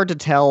almost hard to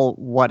tell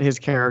what his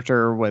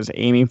character was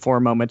aiming for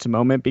moment to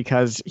moment,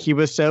 because he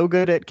was so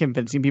good at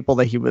convincing people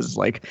that he was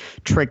like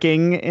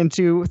tricking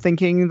into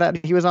thinking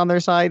that he was on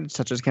their side,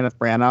 such as Kenneth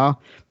Branagh,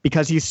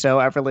 because he's so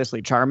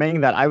effortlessly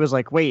charming that I was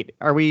like, wait,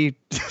 are we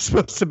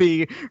supposed to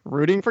be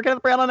rooting for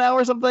Kenneth Branagh now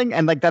or something?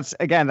 And like, that's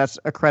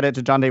a credit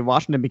to John David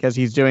Washington, because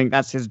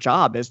that's his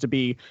job, is to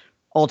be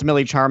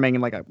ultimately charming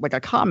and like a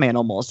con man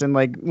almost. And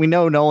like, we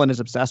know Nolan is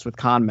obsessed with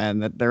con men,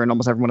 that they're in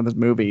almost every one of his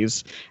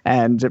movies,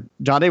 and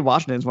John David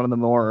Washington is one of the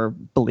more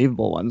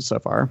believable ones so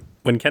far.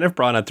 When Kenneth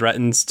Branagh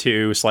threatens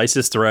to slice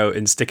his throat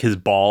and stick his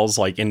balls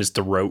like in his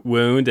throat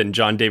wound, and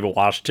John David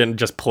Washington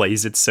just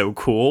plays it so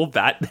cool,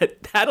 that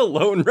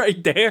alone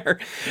right there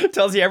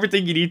tells you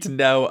everything you need to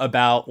know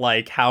about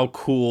like how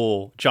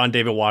cool John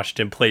David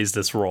Washington plays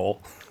this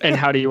role. And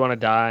how do you want to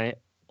die?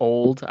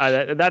 Old.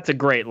 That's a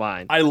great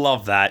line. I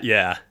love that.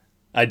 Yeah.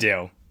 I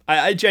do.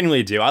 I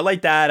genuinely do. I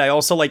like that. I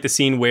also like the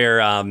scene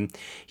where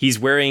he's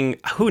wearing,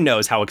 who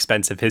knows how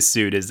expensive his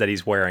suit is that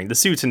he's wearing. The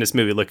suits in this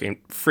movie look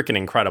freaking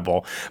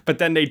incredible. But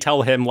then they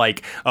tell him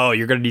like, oh,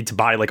 you're going to need to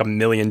buy like $1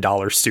 million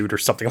suit or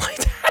something like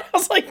that. I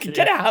was like,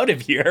 get out of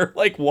here.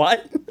 Like,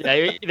 what?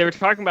 Yeah, they were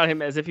talking about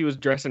him as if he was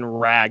dressed in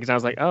rags. And I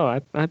was like, oh,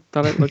 I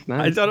thought it looked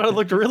nice. I thought it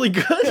looked really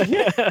good.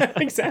 Yeah,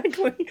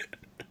 exactly.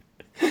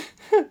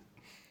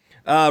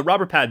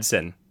 Robert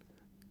Pattinson,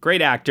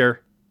 great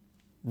actor.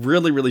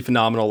 Really, really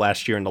phenomenal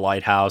last year in The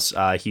Lighthouse.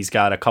 He's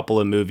got a couple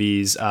of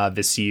movies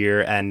this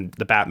year and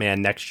The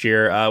Batman next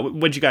year.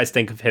 What'd you guys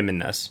think of him in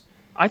this?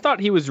 I thought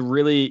he was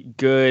really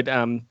good.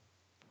 I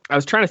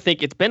was trying to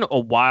think. It's been a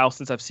while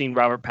since I've seen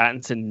Robert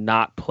Pattinson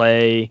not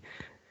play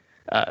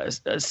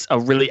a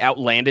really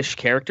outlandish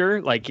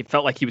character. Like, it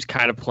felt like he was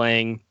kind of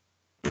playing...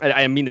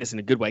 I mean this in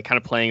a good way, kind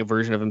of playing a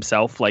version of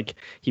himself. Like,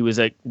 he was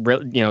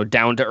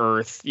down to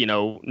earth,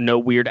 no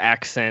weird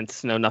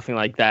accents, nothing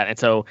like that. And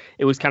so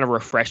it was kind of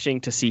refreshing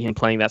to see him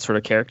playing that sort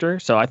of character.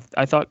 So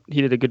I thought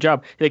he did a good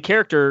job. The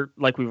character,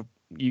 like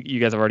you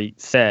guys have already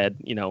said,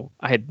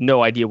 I had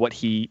no idea what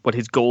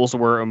his goals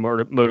were or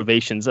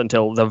motivations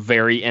until the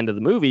very end of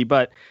the movie.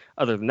 But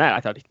other than that, I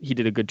thought he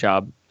did a good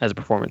job as a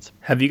performance.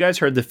 Have you guys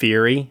heard the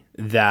theory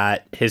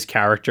that his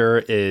character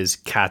is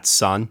Kat's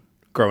son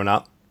growing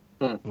up?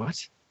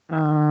 What?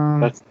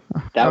 That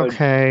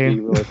okay. would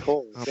be really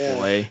cool. Oh,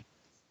 boy.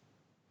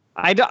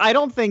 I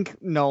don't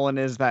think Nolan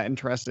is that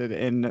interested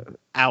in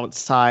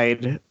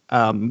outside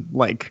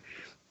like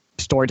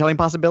storytelling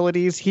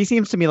possibilities. He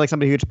seems to me like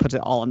somebody who just puts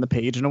it all on the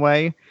page in a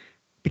way,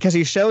 because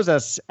he shows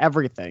us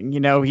everything.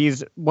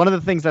 He's one of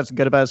the things that's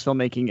good about his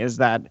filmmaking is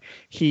that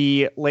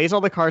he lays all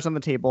the cards on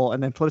the table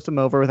and then flips them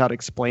over without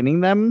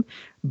explaining them.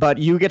 But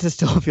you get to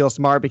still feel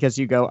smart because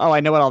you go, oh, I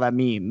know what all that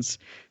means.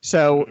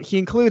 So he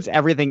includes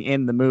everything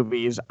in the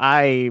movies.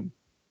 I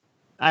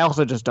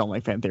also just don't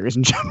like fan theories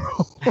in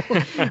general.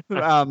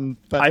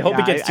 But I hope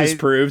it gets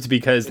disproved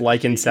because,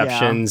 like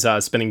Inception's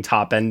spinning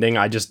top ending,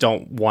 I just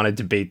don't want to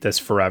debate this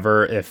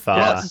forever.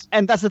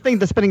 And that's the thing,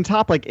 the spinning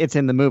top, like, it's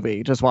in the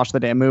movie. Just watch the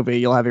damn movie,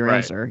 you'll have your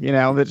answer.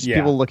 It's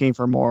people looking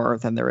for more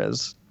than there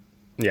is.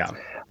 Yeah,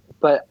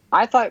 but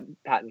I thought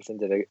Pattinson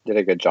did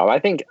a good job. I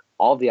think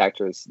all of the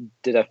actors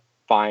did a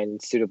fine,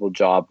 suitable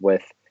job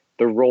with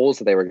the roles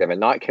that they were given,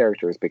 not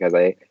characters, because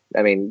I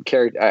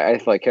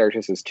feel like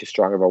characters is too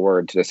strong of a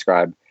word to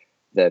describe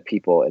the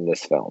people in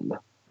this film.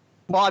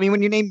 Well, I mean,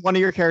 when you name one of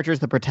your characters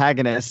the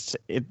protagonist,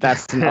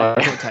 that's an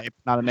archetype,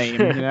 not a name,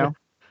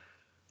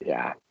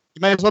 Yeah. You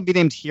might as well be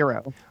named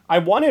Hero. I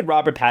wanted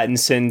Robert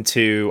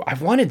Pattinson I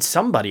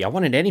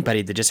wanted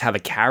anybody to just have a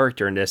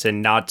character in this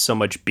and not so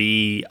much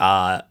be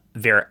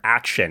their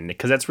action,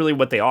 because that's really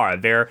what they are.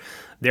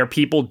 They're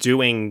people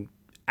doing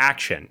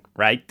action,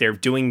 right? They're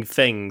doing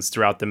things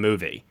throughout the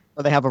movie.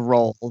 Or they have a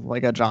role,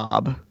 like a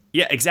job.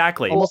 Yeah,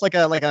 exactly. Almost like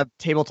a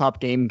tabletop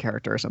game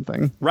character or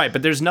something. Right,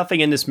 but there's nothing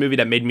in this movie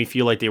that made me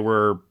feel like they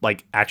were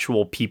like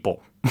actual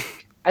people.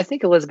 I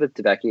think Elizabeth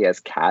Debicki as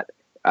Kat,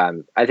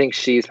 I think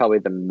she's probably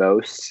the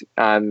most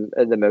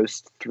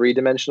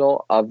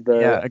three-dimensional of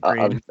the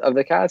of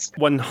the cast.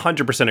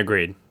 100%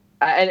 agreed.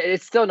 And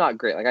it's still not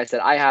great. Like I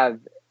said, I have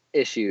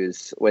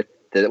issues with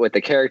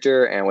the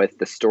character and with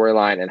the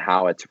storyline and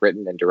how it's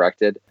written and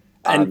directed.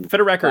 And for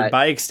the record,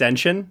 by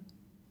extension,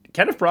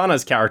 Kenneth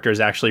Branagh's character is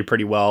actually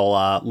pretty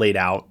well laid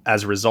out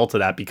as a result of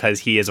that, because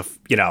he is a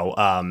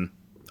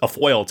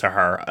foil to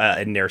her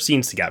in their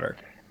scenes together.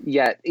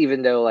 Yet,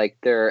 even though like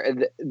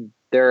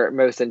their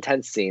most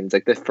intense scenes,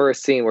 like the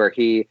first scene where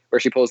she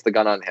pulls the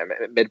gun on him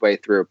midway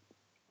through,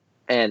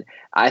 and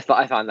I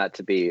found that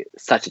to be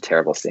such a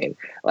terrible scene.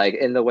 Like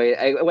in the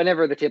way,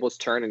 whenever the tables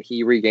turn and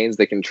he regains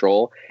the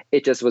control,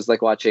 it just was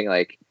like watching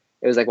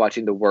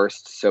the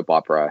worst soap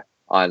opera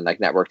on like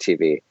network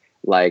TV.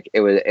 Like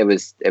it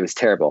was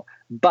terrible.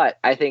 But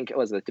I think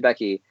Elizabeth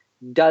Debicki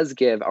does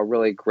give a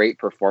really great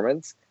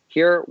performance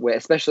here,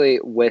 especially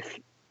with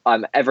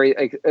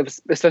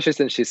especially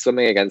since she's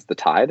swimming against the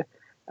tide.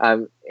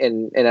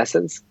 In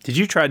essence. Did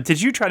you try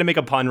to make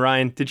a pun,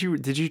 Ryan? Did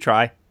you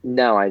try?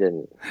 No, I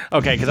didn't.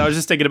 Okay, because I was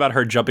just thinking about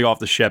her jumping off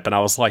the ship, and I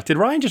was like, did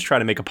Ryan just try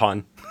to make a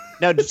pun?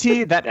 No, did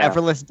she that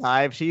effortless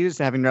dive? She used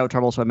to having no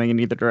trouble swimming in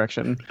either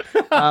direction.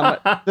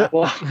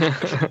 Well,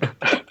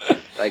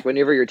 like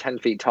whenever you're 10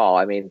 feet tall,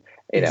 I mean,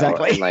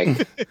 exactly. And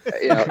like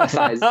a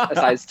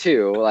size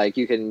 2, like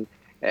you can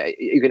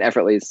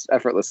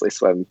effortlessly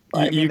swim.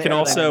 You can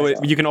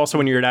also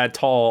when you're that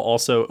tall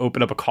also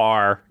open up a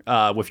car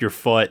with your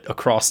foot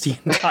across the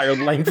entire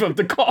length of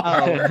the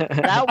car.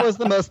 That was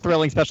the most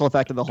thrilling special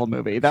effect of the whole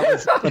movie. That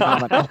was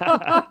phenomenal.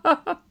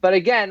 But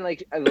again,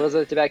 like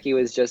Elizabeth Debicki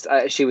was just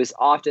she was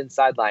often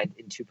sidelined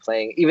into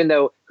playing, even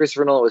though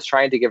Christopher Nolan was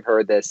trying to give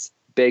her this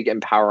big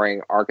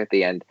empowering arc at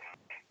the end,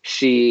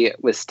 she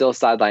was still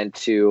sidelined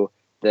to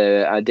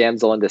the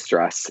damsel in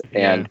distress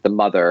and the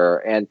mother,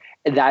 and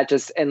that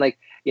just, and like,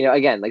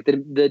 again, like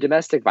the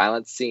domestic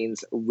violence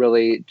scenes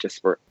really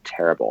just were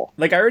terrible.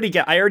 Like I already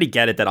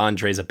get it that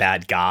Andre's a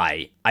bad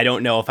guy. I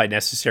don't know if I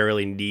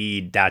necessarily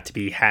need that to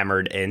be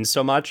hammered in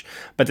so much.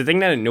 But the thing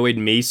that annoyed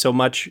me so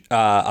much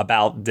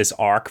about this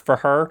arc for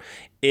her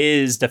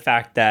is the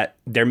fact that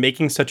they're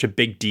making such a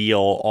big deal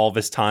all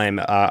this time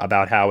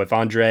about how if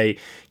Andre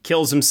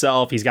kills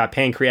himself, he's got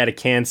pancreatic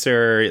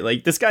cancer,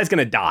 like this guy's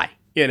gonna die.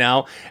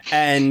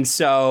 And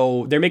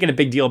so they're making a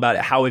big deal about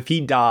it, how if he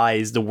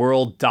dies, the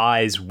world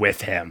dies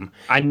with him.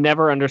 I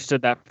never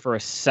understood that for a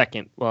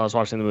second while I was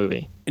watching the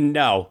movie.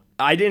 No,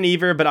 I didn't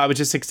either, but I was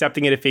just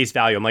accepting it at face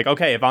value. I'm like,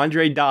 okay, if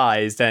Andre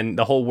dies, then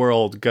the whole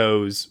world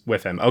goes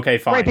with him. Okay,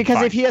 fine. Right, because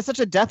fine. if he has such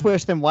a death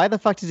wish, then why the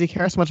fuck does he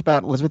care so much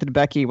about Elizabeth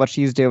Debicki, what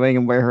she's doing,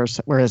 and where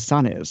his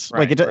son is?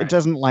 Right, it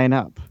doesn't line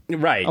up.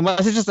 Right.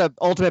 Unless it's just an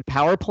ultimate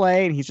power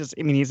play, and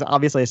he's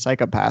obviously a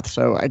psychopath,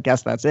 so I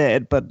guess that's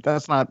it, but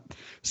that's not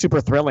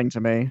super thrilling to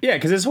me. Yeah,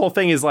 because his whole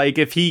thing is like,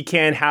 if he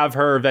can't have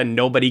her, then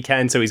nobody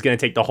can, so he's going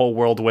to take the whole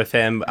world with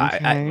him.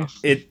 Okay.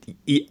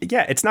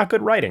 It's not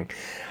good writing.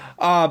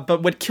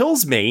 But what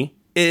kills me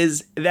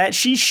is that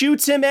she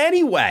shoots him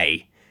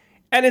anyway.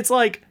 And it's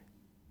like,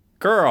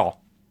 girl,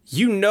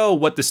 you know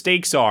what the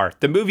stakes are.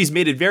 The movie's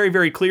made it very,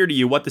 very clear to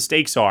you what the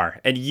stakes are.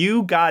 And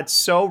you got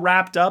so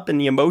wrapped up in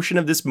the emotion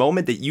of this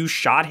moment that you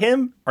shot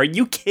him? Are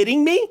you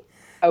kidding me?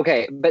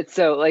 Okay, but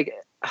so like,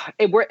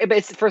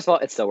 first of all,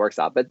 it still works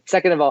out. But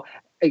second of all,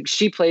 like,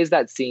 she plays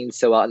that scene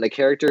so well, and the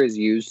character is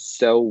used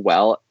so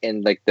well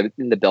in like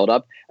in the build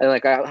up. And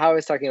like how I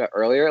was talking about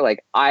earlier,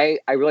 like I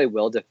really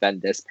will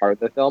defend this part of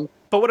the film.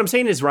 But what I'm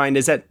saying is, Ryan,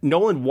 is that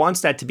Nolan wants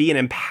that to be an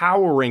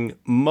empowering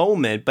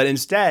moment, but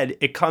instead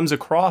it comes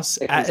across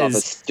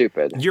as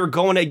stupid. You're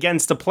going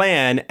against the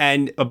plan,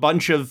 and a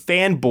bunch of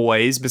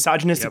fanboys,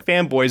 misogynistic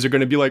fanboys, are going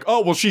to be like,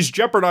 oh, well, she's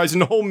jeopardizing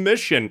the whole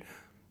mission.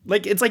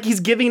 Like, it's like he's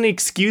giving an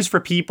excuse for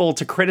people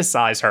to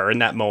criticize her in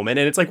that moment.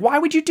 And it's like, why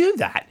would you do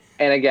that?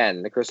 And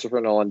again, Christopher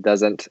Nolan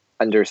doesn't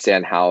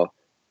understand how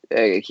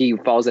he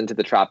falls into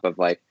the trap of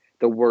like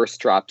the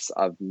worst traps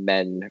of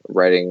men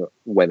writing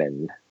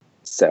women.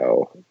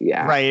 So,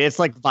 yeah. Right. It's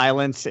like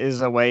violence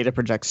is a way to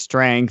project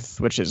strength,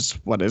 which is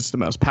what is the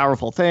most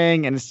powerful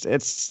thing. And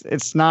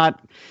it's not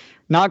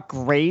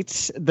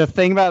great. The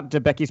thing about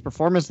Debicki's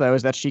performance, though,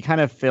 is that she kind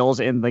of fills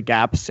in the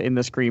gaps in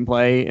the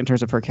screenplay in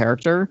terms of her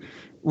character.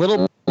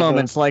 Little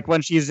moments like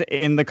when she's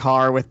in the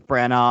car with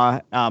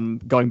Branagh,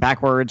 going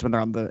backwards when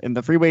they're in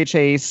the freeway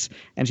chase,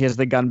 and she has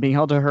the gun being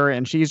held to her,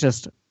 and she's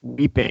just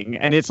weeping,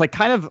 and it's like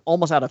kind of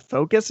almost out of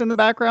focus in the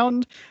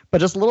background. But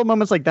just little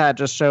moments like that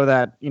just show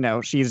that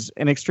she's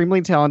an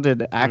extremely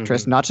talented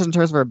actress, not just in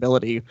terms of her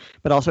ability,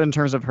 but also in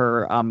terms of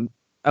her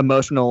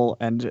emotional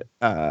and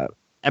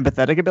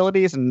empathetic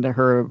abilities and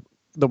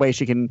the way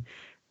she can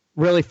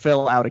really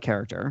fill out a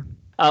character.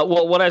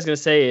 Well, what I was going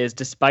to say is,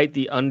 despite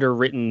the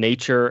underwritten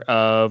nature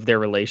of their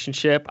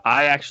relationship,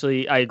 I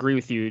agree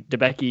with you.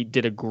 Debicki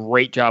did a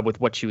great job with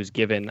what she was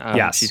given.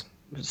 Yes. She's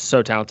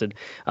so talented.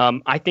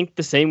 I think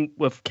the same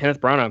with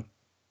Kenneth Branagh.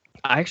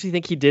 I actually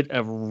think he did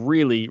a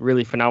really,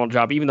 really phenomenal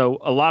job, even though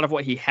a lot of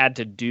what he had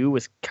to do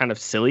was kind of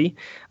silly.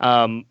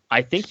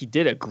 I think he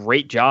did a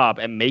great job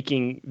at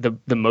making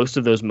the most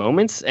of those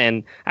moments,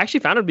 and I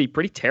actually found it to be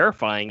pretty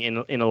terrifying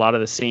in a lot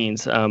of the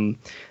scenes.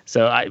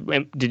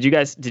 Did you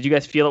guys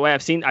feel that way?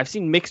 I've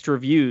seen mixed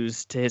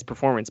reviews to his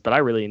performance, but I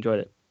really enjoyed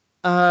it.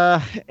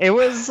 It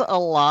was a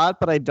lot,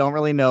 but I don't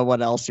really know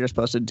what else you're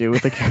supposed to do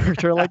with a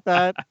character like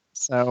that.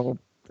 So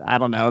I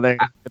don't know. Good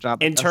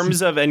job. In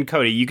terms of, and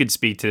Cody, you could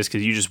speak to this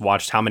because you just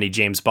watched how many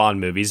James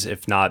Bond movies,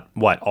 if not,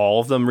 all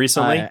of them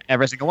recently?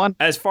 Every single one.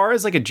 As far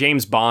as like a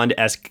James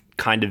Bond-esque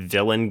kind of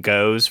villain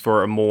goes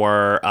for a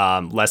more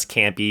less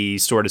campy,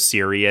 sort of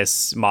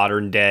serious,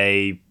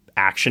 modern-day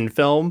action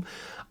film,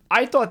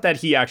 I thought that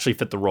he actually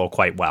fit the role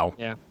quite well.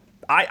 Yeah.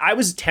 I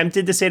was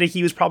tempted to say that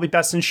he was probably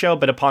best in show,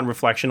 but upon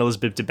reflection,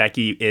 Elizabeth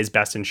Debicki is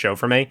best in show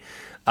for me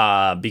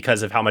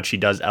because of how much she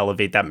does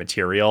elevate that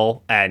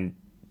material, and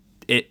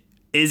it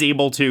is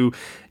able to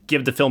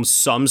give the film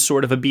some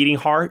sort of a beating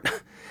heart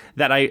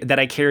that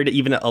I carried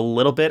even a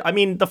little bit. I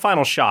mean, the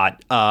final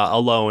shot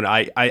alone,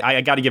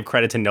 I got to give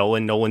credit to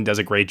Nolan. Nolan does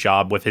a great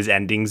job with his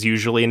endings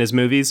usually in his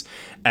movies,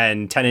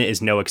 and Tenet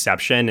is no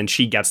exception, and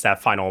she gets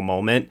that final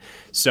moment.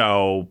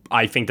 So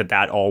I think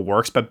that all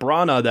works. But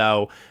Branagh,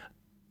 though,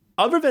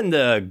 other than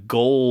the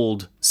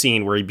gold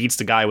scene where he beats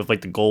the guy with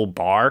like the gold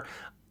bar,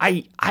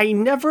 I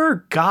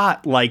never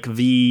got like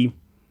the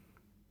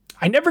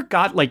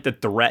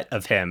threat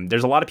of him.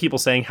 There's a lot of people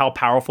saying how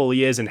powerful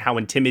he is and how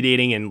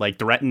intimidating and like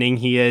threatening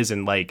he is,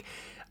 and like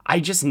I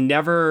guess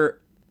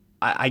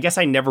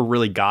I never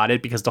really got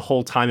it because the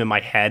whole time in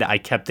my head I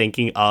kept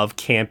thinking of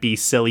campy,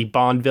 silly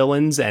Bond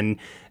villains, and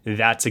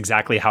that's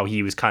exactly how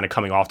he was kind of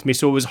coming off to me.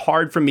 So it was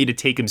hard for me to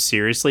take him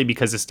seriously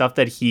because the stuff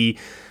that he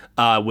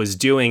was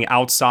doing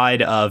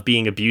outside of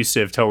being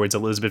abusive towards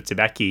Elizabeth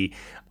Debicki,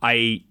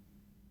 I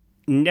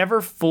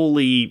never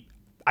fully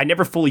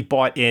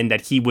bought in that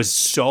he was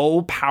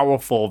so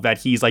powerful that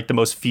he's like the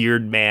most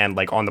feared man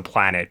like on the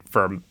planet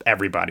for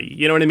everybody.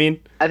 You know what I mean?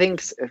 I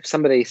think if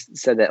somebody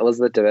said that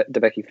Elizabeth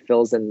Debicki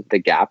fills in the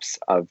gaps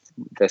of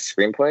the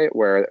screenplay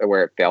where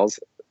it fails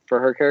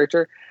for her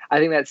character. I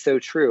think that's so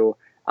true.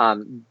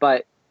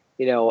 But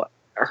you know,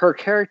 her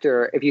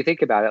character, if you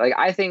think about it, like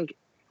I think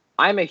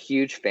I'm a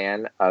huge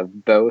fan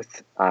of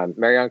both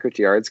Marion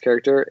Cotillard's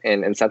character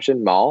in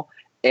Inception, Mal,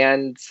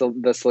 and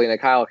the Selena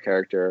Kyle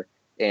character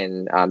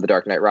in The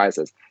Dark Knight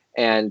Rises.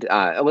 And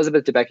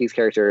Elizabeth Debicki's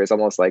character is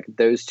almost like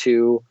those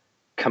two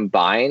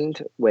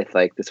combined with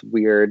like this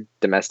weird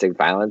domestic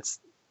violence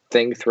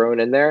thing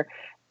thrown in there.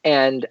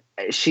 And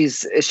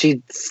she's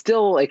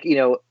still like, you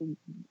know,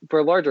 for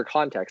a larger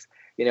context,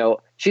 you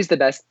know, she's the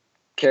best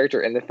character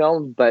in the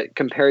film, but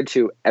compared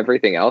to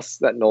everything else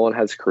that Nolan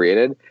has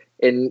created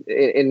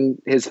in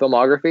his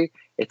filmography,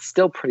 it's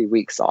still pretty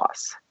weak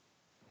sauce.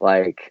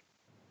 Like,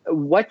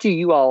 what do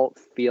you all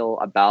feel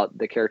about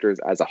the characters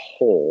as a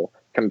whole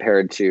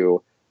compared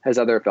to his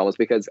other films?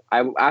 Because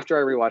after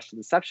I rewatched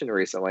Inception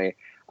recently,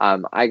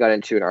 I got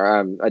into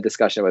a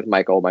discussion with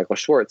Michael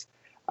Schwartz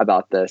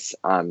about this,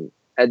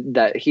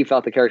 that he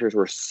felt the characters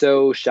were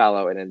so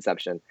shallow in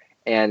Inception.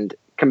 And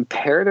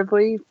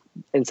comparatively,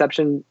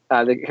 Inception,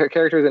 the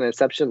characters in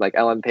Inception, like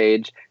Ellen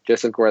Page,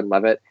 Joseph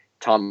Gordon-Levitt,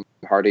 Tom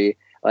Hardy,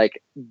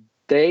 like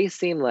they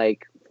seem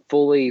like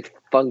fully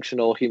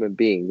functional human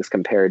beings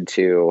compared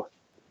to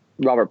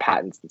Robert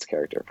Pattinson's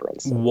character, for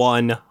instance.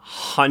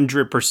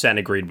 100%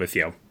 agreed with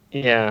you.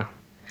 Yeah.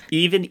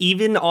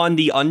 Even on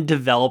the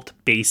undeveloped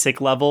basic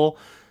level,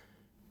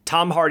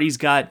 Tom Hardy's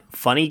got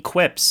funny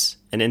quips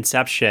in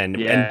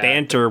Inception and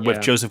banter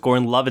with Joseph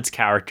Gordon-Levitt's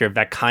character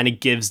that kind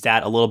of gives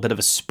that a little bit of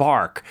a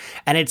spark.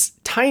 And it's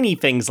tiny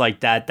things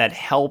like that that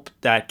help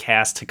that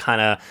cast to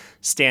kind of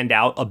stand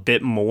out a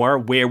bit more,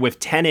 where with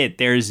Tenet,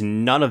 there's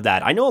none of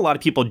that. I know a lot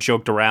of people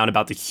joked around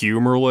about the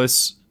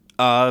humorless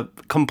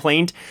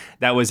complaint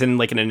that was in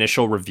like an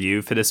initial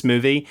review for this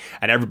movie,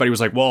 and everybody was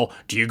like, well,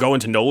 do you go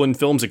into Nolan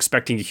films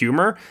expecting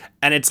humor?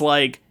 And it's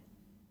like,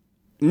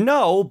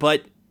 no,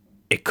 but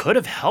it could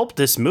have helped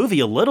this movie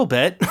a little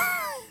bit.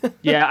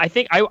 Yeah, I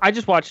think I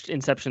just watched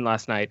Inception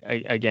last night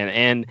again,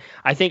 and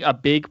I think a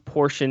big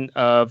portion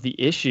of the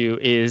issue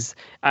is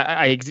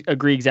I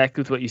agree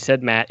exactly with what you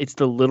said, Matt. It's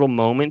the little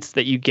moments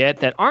that you get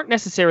that aren't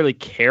necessarily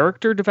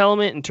character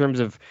development in terms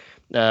of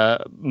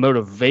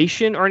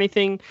motivation or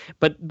anything,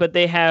 but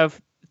they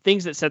have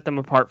things that set them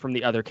apart from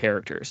the other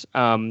characters.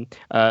 In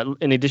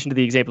addition to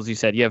the examples you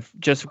said, you have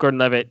Joseph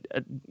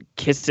Gordon-Levitt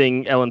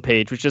kissing Ellen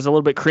Page, which is a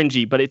little bit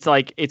cringy, but it's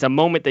like it's a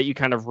moment that you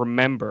kind of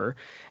remember.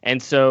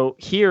 And so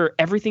here,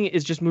 everything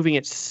is just moving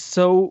at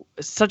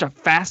such a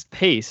fast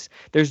pace.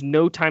 There's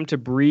no time to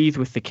breathe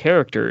with the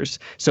characters.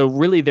 So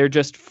really, they're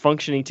just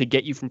functioning to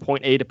get you from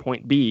point A to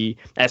point B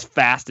as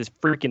fast as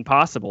freaking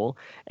possible.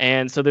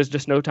 And so there's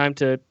just no time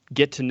to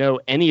get to know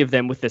any of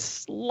them, with the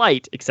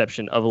slight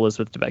exception of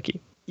Elizabeth Debicki.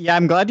 Yeah,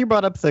 I'm glad you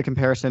brought up the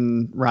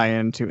comparison,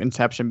 Ryan, to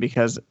Inception,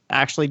 because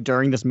actually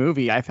during this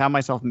movie, I found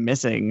myself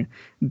missing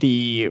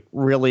the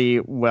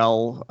really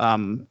well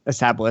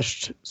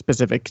established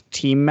specific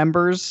team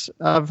members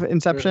of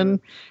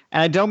Inception.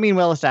 And I don't mean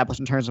well established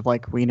in terms of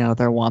like we know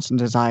their wants and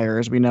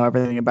desires, we know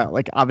everything about,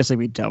 like, obviously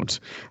we don't,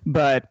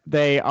 but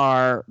they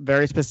are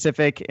very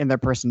specific in their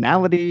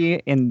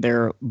personality, in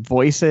their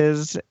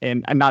voices,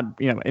 and not,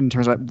 in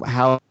terms of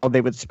how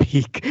they would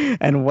speak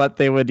and what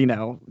they would,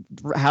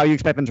 how you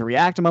expect them to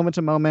react moment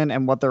to moment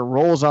and what their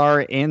roles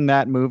are in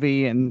that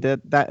movie. And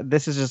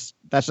that's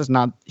just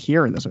not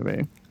here in this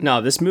movie.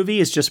 No, this movie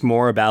is just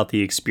more about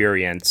the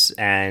experience,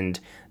 and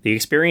the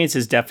experience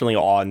is definitely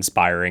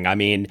awe-inspiring. I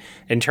mean,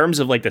 in terms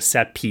of like the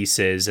set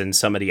pieces and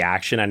some of the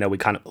action, I know we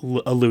kind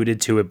of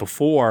alluded to it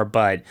before,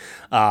 but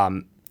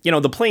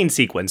the plane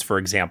sequence, for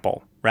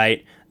example,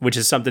 right, which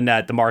is something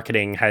that the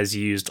marketing has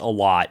used a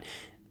lot.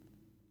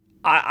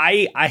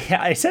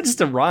 I said this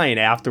to Ryan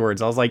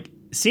afterwards. I was like,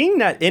 seeing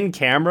that in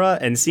camera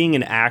and seeing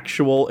an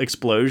actual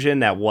explosion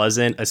that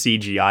wasn't a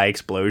CGI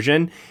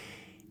explosion,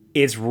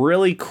 it's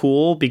really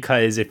cool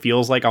because it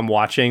feels like I'm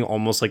watching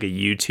almost like a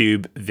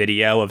YouTube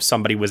video of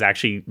somebody was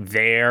actually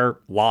there,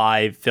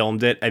 live,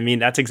 filmed it. I mean,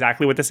 that's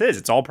exactly what this is.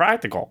 It's all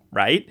practical,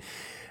 right?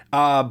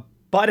 But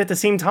at the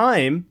same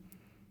time,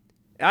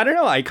 I don't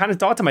know. I kind of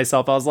thought to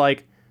myself, I was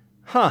like,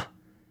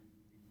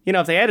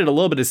 if they added a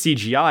little bit of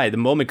CGI, the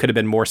moment could have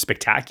been more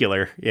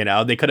spectacular.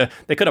 They could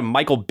have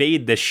Michael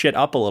Bay'd this shit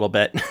up a little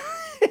bit.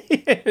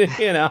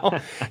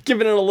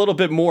 Giving it a little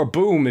bit more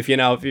boom, if you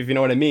know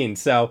what I mean.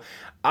 So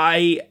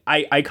I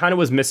kind of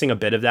was missing a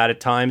bit of that at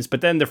times,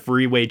 but then the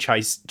freeway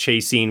chase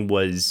scene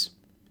was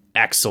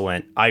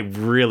excellent. I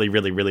really,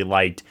 really, really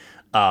liked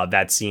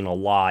that scene a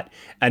lot.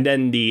 And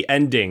then the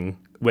ending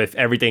with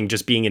everything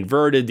just being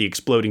inverted, the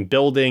exploding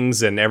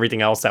buildings and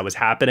everything else that was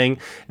happening,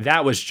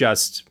 that was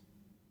just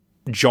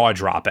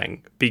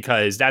jaw-dropping,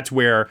 because that's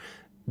where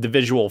the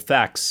visual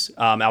effects,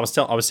 I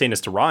was saying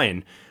this to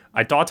Ryan,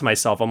 I thought to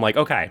myself, I'm like,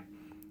 okay,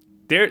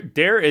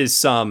 there is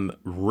some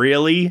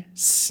really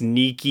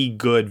sneaky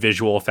good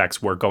visual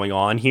effects work going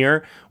on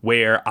here,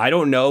 where I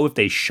don't know if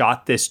they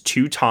shot this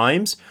 2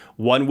 times,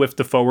 one with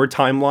the forward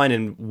timeline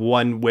and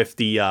one with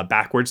the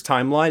backwards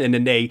timeline, and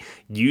then they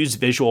use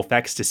visual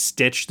effects to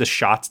stitch the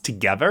shots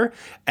together.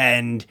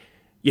 And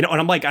and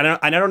I'm like,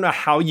 I don't know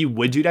how you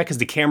would do that because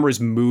the camera is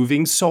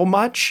moving so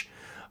much,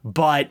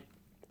 but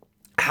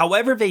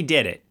however they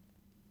did it,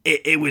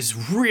 it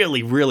was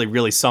really, really,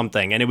 really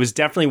something. And it was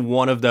definitely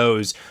one of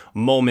those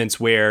moments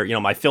where,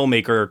 my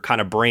filmmaker kind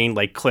of brain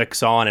like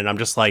clicks on, and I'm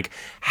just like,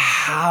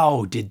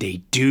 how did they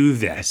do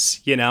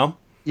this?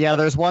 Yeah,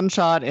 there's one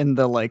shot in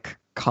the like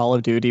Call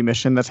of Duty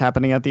mission that's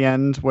happening at the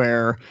end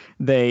where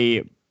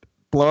they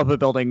blow up a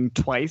building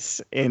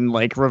twice in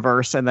like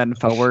reverse and then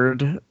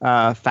forward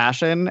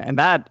fashion. And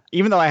that,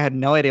 even though I had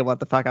no idea what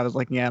the fuck I was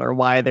looking at or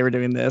why they were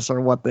doing this or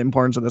what the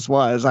importance of this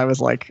was, I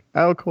was like,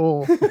 oh,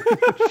 cool.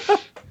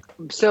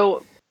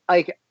 So,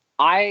 like,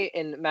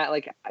 and Matt,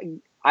 like,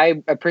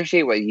 I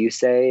appreciate what you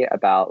say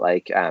about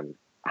like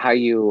how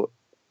you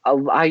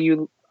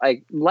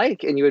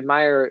like and you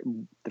admire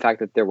the fact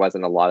that there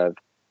wasn't a lot of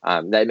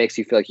that makes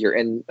you feel like you're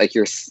in, like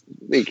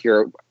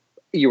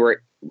you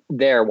were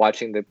there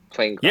watching the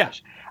plane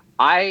crash.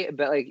 Yeah.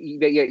 But like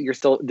you're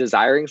still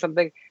desiring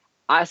something.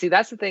 I see.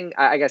 That's the thing.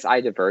 I guess I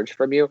diverge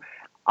from you.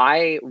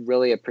 I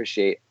really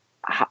appreciate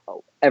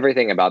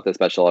everything about the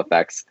special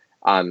effects.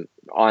 On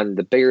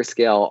the bigger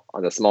scale,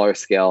 on the smaller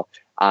scale,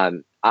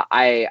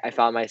 I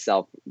found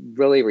myself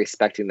really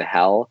respecting the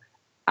hell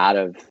out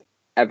of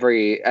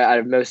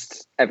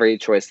most every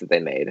choice that they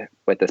made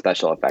with the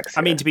special effects.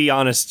 I mean, to be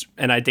honest,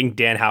 and I think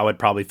Dan Howard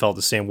probably felt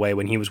the same way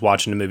when he was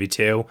watching the movie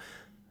too.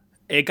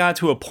 It got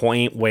to a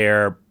point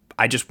where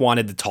I just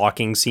wanted the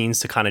talking scenes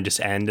to kind of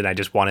just end, and I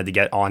just wanted to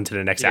get on to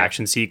the next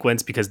action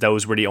sequence, because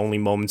those were the only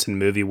moments in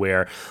the movie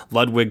where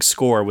Ludwig's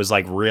score was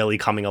like really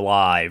coming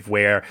alive,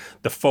 where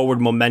the forward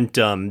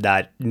momentum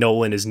that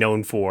Nolan is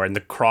known for and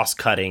the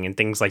cross-cutting and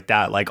things like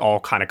that like all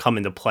kind of come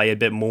into play a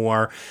bit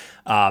more.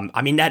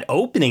 I mean, that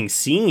opening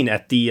scene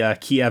at the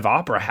Kiev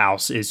Opera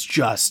House is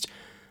just,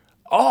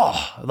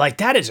 like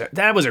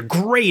that was a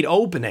great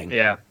opening.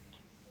 Yeah.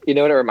 You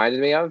know what it reminded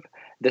me of?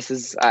 This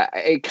is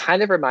it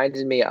kind of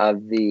reminded me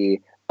of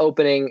the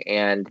opening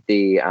and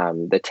the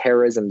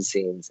terrorism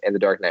scenes in The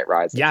Dark Knight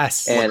Rises.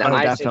 Yes, and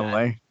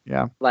definitely,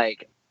 yeah.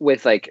 Like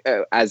with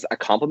as a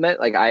compliment,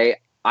 like I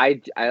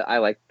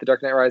like The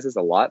Dark Knight Rises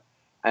a lot,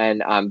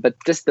 and but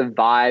just the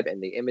vibe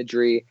and the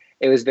imagery,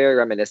 it was very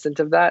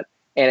reminiscent of that,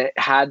 and it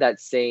had that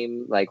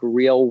same like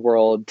real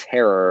world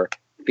terror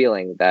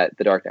feeling that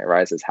The Dark Knight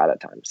Rises had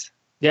at times.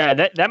 Yeah,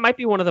 that might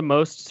be one of the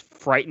most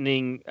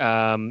frightening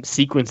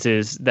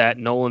sequences that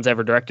Nolan's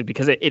ever directed,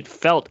 because it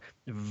felt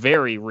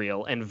very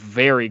real and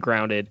very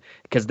grounded,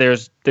 because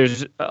there's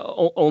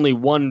only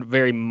one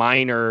very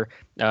minor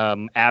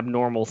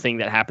abnormal thing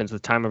that happens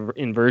with time of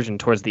inversion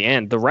towards the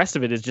end. The rest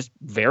of it is just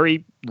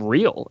very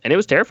real, and it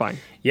was terrifying.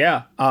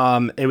 Yeah,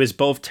 it was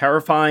both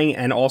terrifying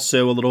and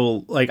also a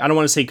little, like, I don't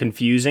want to say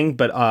confusing,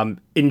 but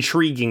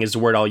intriguing is the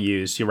word I'll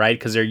use, right?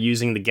 Because they're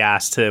using the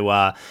gas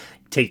to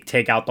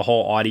take out the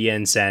whole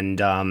audience.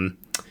 And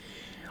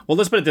well,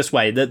 let's put it this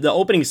way, the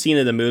opening scene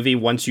of the movie,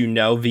 once you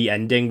know the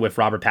ending with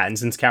Robert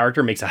Pattinson's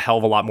character, makes a hell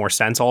of a lot more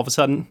sense all of a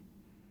sudden.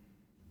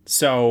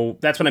 So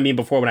that's what I mean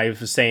before when I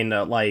was saying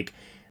that, like,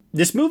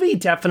 this movie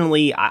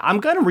definitely, I'm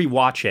going to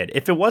rewatch it.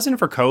 If it wasn't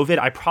for COVID,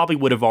 I probably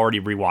would have already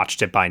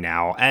rewatched it by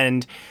now.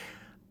 And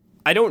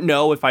I don't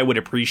know if I would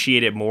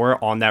appreciate it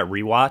more on that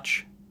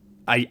rewatch.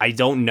 I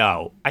don't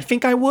know. I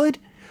think I would.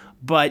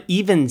 But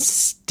even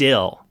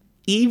still,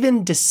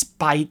 even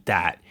despite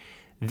that,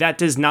 that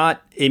does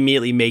not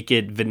immediately make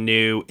it the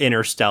new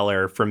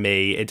Interstellar for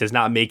me. It does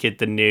not make it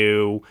the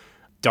new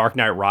Dark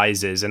Knight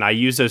Rises. And I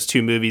use those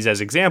two movies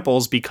as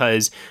examples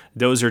because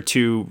those are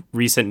two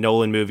recent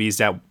Nolan movies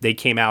that they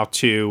came out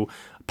to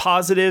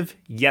positive,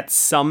 yet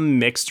some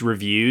mixed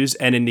reviews.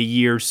 And in the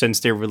year since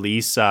their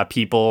release,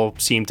 people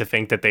seem to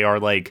think that they are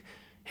like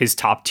his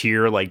top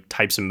tier like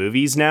types of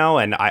movies now.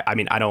 And I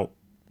mean,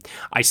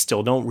 I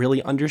still don't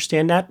really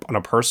understand that on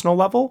a personal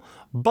level,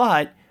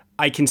 but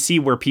I can see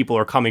where people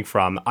are coming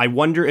from. I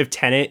wonder if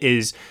Tenet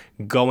is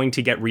going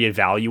to get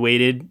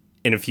reevaluated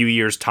in a few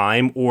years'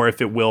 time, or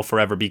if it will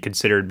forever be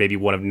considered maybe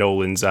one of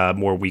Nolan's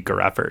more weaker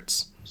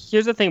efforts.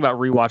 Here's the thing about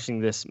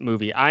rewatching this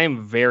movie. I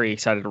am very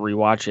excited to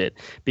rewatch it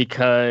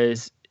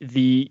because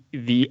the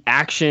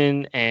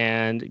action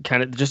and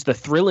kind of just the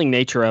thrilling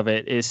nature of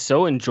it is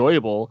so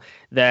enjoyable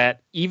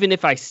that even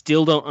if I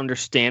still don't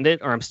understand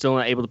it or I'm still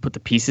not able to put the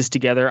pieces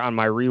together on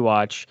my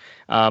rewatch,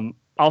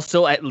 I'll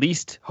still at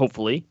least,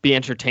 hopefully, be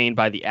entertained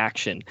by the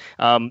action.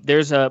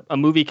 There's a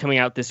movie coming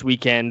out this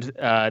weekend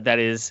that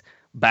is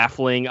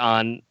baffling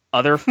on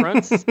other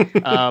fronts.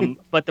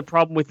 But the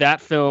problem with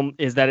that film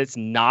is that it's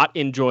not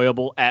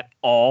enjoyable at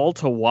all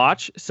to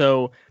watch.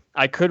 So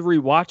I could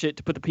rewatch it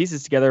to put the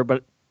pieces together,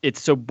 but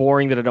it's so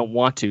boring that I don't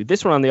want to.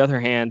 This one, on the other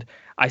hand,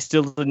 I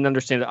still didn't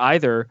understand it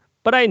either,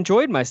 but I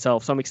enjoyed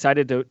myself. So I'm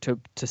excited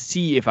to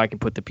see if I can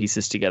put the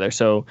pieces together.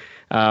 So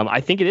I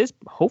think it is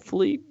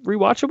hopefully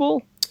rewatchable.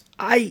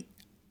 I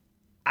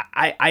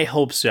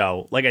hope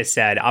so. Like I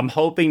said, I'm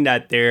hoping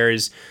that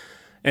there's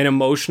an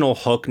emotional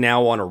hook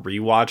now on a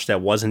rewatch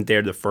that wasn't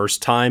there the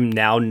first time,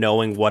 now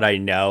knowing what I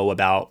know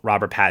about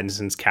Robert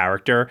Pattinson's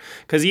character.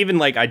 Because even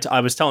like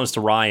I was telling this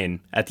to Ryan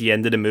at the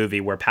end of the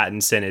movie where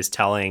Pattinson is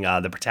telling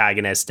the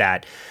protagonist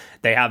that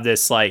they have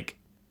this like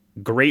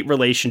great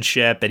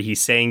relationship and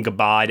he's saying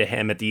goodbye to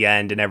him at the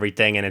end and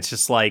everything. And it's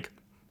just like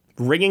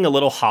ringing a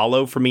little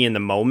hollow for me in the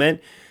moment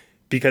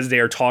because they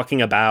are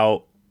talking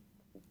about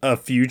a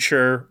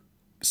future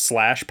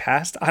 /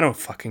 past. I don't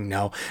fucking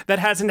know. That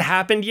hasn't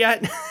happened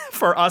yet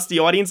for us, the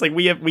audience. Like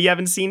we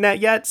haven't seen that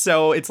yet.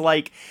 So it's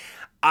like,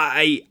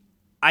 I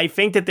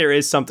think that there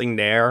is something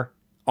there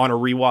on a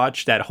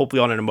rewatch that hopefully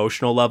on an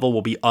emotional level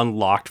will be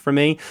unlocked for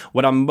me.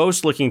 What I'm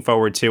most looking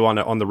forward to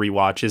on the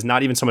rewatch is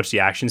not even so much the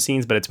action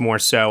scenes, but it's more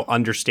so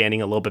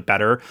understanding a little bit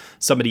better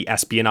some of the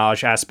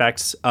espionage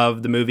aspects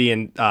of the movie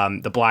and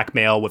the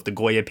blackmail with the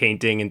Goya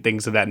painting and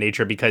things of that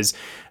nature, because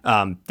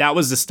that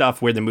was the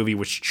stuff where the movie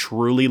was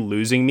truly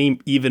losing me,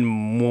 even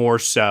more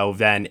so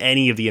than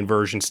any of the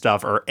inversion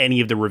stuff or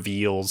any of the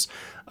reveals.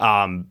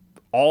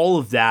 All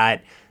of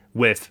that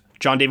with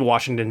John David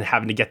Washington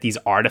having to get these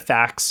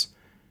artifacts.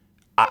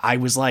 I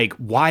was like,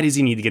 why does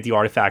he need to get the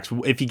artifacts?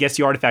 If he gets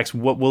the artifacts,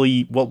 what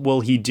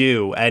will he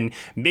do? And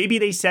maybe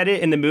they said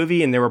it in the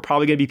movie, and there were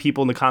probably going to be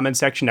people in the comment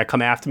section that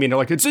come after me and they're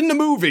like, it's in the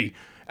movie.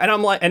 And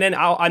I'm like, and then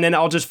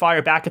I'll just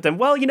fire back at them.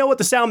 Well, you know what?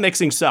 The sound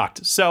mixing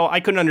sucked, so I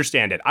couldn't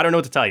understand it. I don't know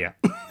what to tell you.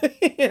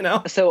 You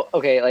know? So,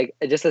 okay, like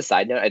just a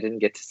side note, I didn't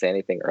get to say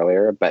anything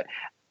earlier, but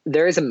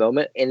there is a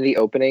moment in the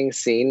opening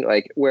scene,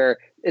 like where,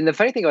 and the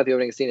funny thing about the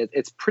opening scene is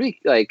it's pretty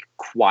like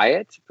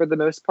quiet for the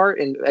most part,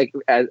 and like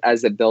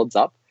as it builds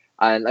up.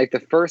 And like the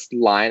first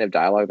line of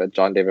dialogue that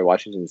John David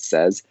Washington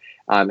says,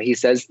 he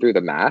says through the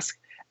mask,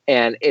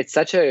 and it's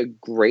such a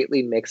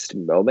greatly mixed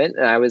moment.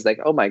 And I was like,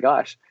 oh my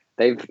gosh,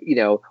 they've,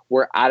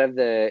 we're out of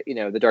the,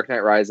 the Dark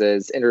Knight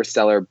Rises,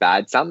 Interstellar,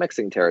 bad sound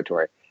mixing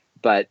territory.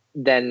 But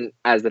then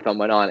as the film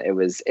went on,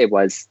 it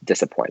was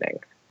disappointing.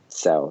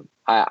 So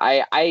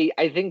I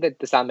think that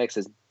the sound mix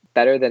is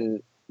better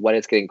than what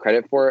it's getting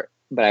credit for,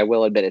 but I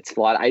will admit it's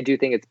flawed. I do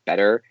think it's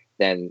better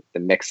than the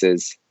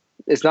mixes.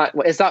 It's not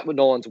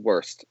Nolan's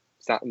worst.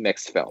 It's not a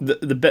mixed film.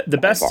 The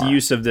best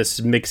use of this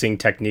mixing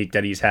technique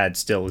that he's had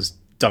still is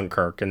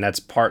Dunkirk, and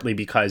that's partly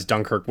because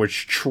Dunkirk was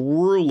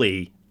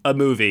truly a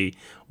movie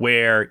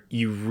where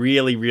you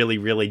really, really,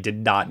 really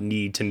did not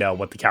need to know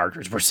what the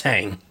characters were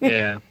saying.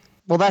 Yeah.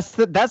 Well, that's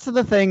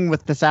the thing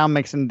with the sound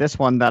mix in this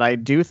one that I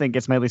do think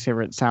it's my least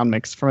favorite sound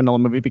mix from a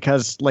Nolan movie,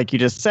 because like you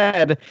just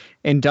said,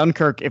 in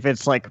Dunkirk, if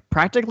it's like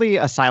practically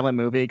a silent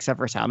movie except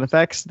for sound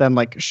effects, then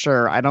like,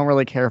 sure, I don't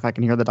really care if I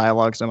can hear the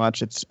dialogue so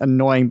much. It's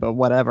annoying, but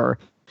whatever.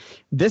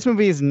 This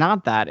movie is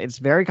not that. It's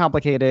very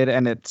complicated,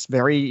 and it's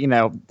very,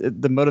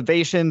 the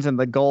motivations and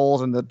the goals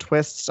and the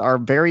twists are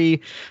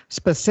very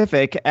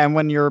specific. And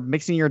when you're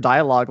mixing your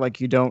dialogue, like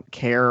you don't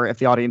care if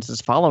the audience is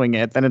following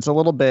it, then it's a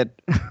little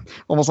bit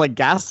almost like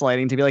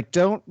gaslighting to be like,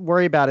 don't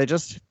worry about it.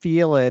 Just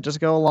feel it. Just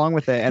go along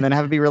with it. And then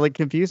have it be really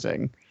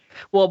confusing.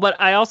 Well, but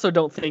I also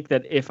don't think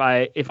that if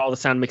all the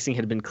sound mixing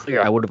had been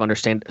clear, I would have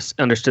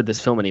understood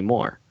this film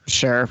anymore.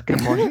 Sure. Good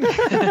point.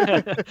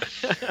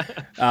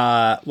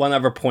 One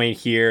other point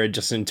here,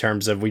 just in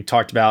terms of, we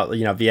talked about,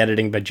 the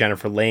editing by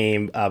Jennifer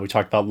Lame. We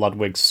talked about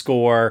Ludwig's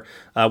score.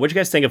 What do you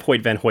guys think of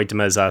Hoyt van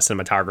Hoytema's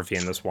cinematography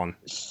in this one?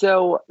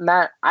 So,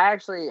 Matt, I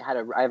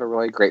have a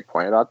really great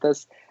point about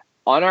this.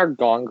 On our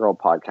Gone Girl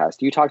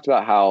podcast, you talked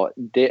about how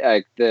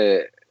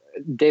the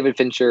David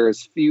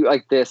Fincher's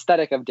the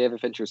aesthetic of David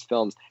Fincher's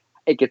films,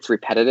 it gets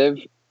repetitive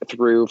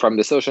from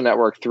The Social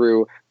Network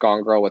through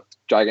Gone Girl with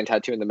Dragon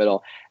Tattoo in the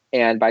middle.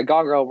 And by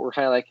Gone Girl, we're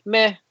kind of like,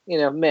 meh,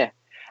 meh.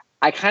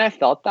 I kind of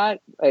felt that.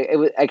 It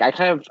was like, I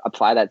kind of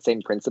apply that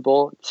same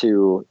principle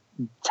to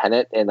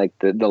Tenet and like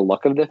the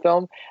look of the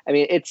film. I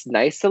mean, it's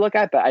nice to look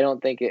at, but I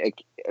don't think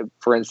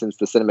for instance,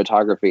 the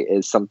cinematography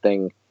is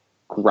something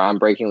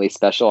groundbreakingly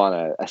special on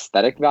a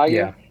aesthetic value.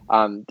 Yeah.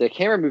 The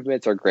camera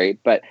movements are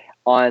great, but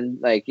on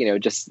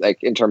just like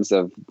in terms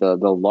of the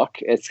look,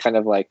 it's kind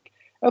of like,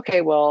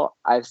 okay, well,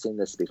 I've seen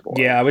this before.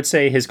 Yeah, I would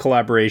say his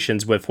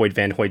collaborations with Hoyt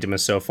van Hoytema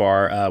so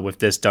far, with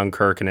this,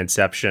 Dunkirk and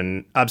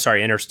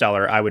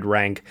Interstellar, I would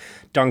rank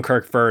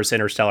Dunkirk first,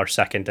 Interstellar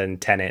second,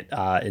 and Tenet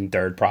in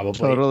third,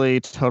 probably.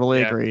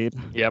 Totally agreed.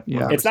 Yep.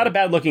 Yeah. It's not a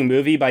bad looking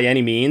movie by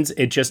any means.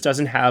 It just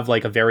doesn't have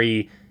like a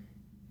very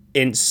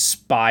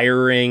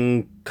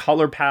inspiring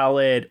color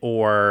palette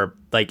or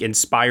like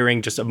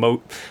inspiring just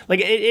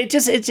it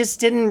just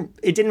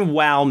didn't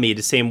wow me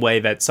the same way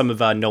that some of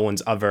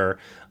Nolan's other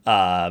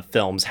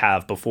films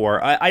have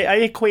before. I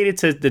equate it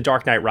to The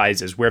Dark Knight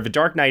Rises, where The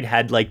Dark Knight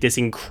had like this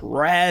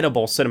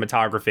incredible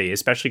cinematography,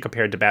 especially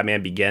compared to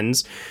Batman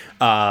Begins.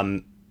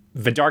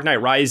 The Dark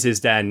Knight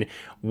Rises then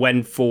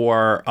went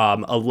for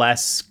a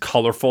less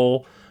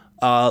colorful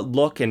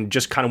look and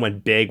just kind of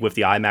went big with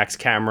the IMAX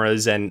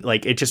cameras, and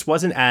like it just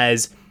wasn't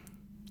as,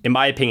 in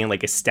my opinion,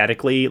 like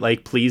aesthetically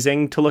like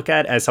pleasing to look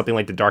at as something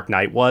like The Dark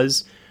Knight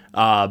was.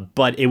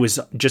 But it was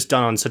just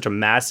done on such a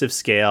massive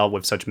scale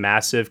with such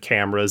massive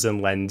cameras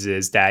and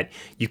lenses that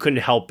you couldn't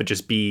help but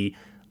just be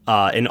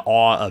in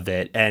awe of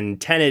it. And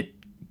Tenet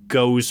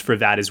goes for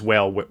that as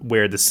well,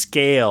 where the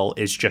scale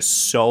is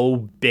just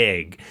so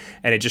big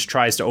and it just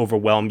tries to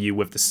overwhelm you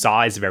with the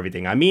size of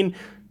everything. I mean,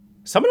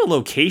 some of the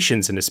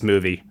locations in this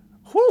movie,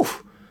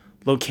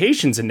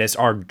 locations in this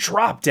are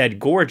drop dead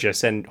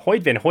gorgeous, and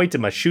Hoyt van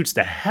Hoytema shoots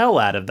the hell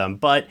out of them,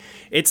 but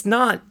it's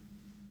not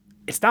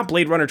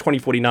Blade Runner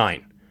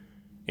 2049.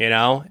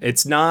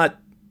 It's not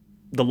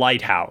The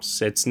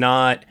Lighthouse. It's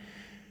not,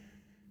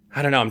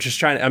 I don't know. I'm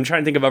trying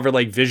to think of other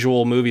like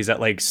visual movies that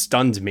like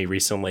stunned me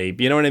recently.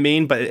 You know what I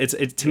mean? But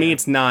to me,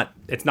 it's not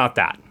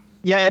that.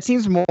 Yeah, it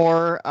seems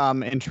more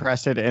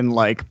interested in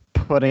like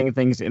putting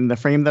things in the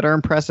frame that are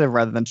impressive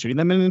rather than shooting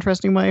them in an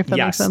interesting way, if that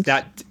makes sense.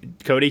 Yes,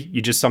 Cody,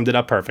 you just summed it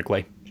up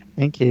perfectly.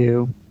 Thank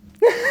you.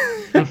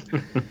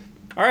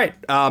 All right.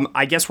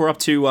 I guess we're up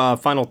to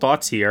final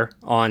thoughts here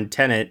on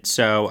Tenet.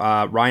 So,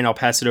 Ryan, I'll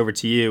pass it over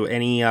to you.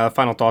 Any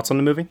final thoughts on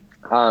the movie?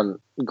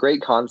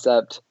 Great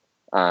concept,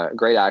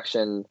 great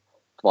action,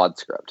 flawed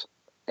script,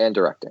 and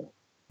directing.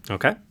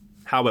 Okay.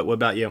 Howard, what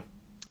about you?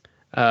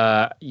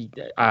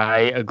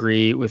 I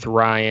agree with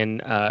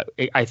Ryan.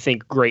 I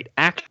think great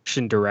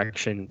action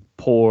direction,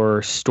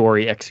 poor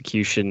story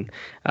execution.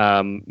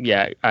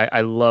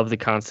 I love the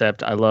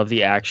concept. I love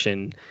the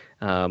action.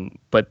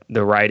 But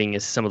the writing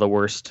is some of the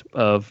worst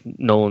of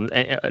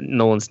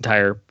Nolan's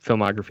entire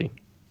filmography.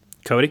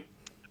 Cody?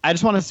 I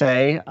just want to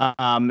say,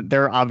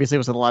 there obviously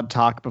was a lot of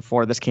talk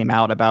before this came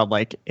out about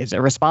like, is it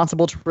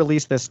responsible to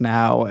release this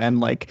now?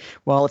 And like,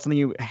 well, it's something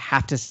you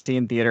have to see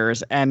in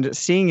theaters. And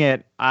seeing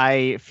it,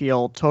 I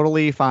feel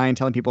totally fine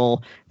telling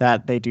people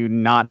that they do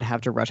not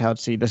have to rush out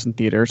to see this in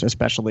theaters,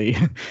 especially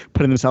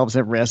putting themselves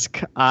at risk.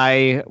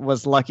 I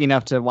was lucky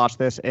enough to watch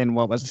this in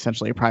what was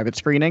essentially a private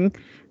screening.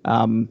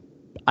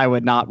 I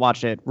would not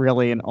watch it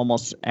really in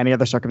almost any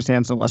other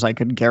circumstance unless I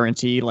could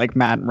guarantee, like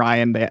Matt and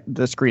Ryan, that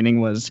the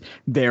screening was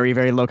very,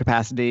 very low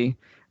capacity.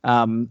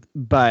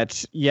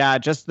 But yeah,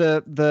 just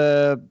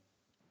the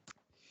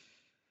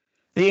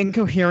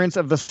incoherence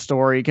of the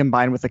story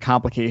combined with the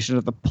complication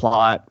of the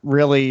plot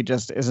really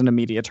just is an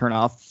immediate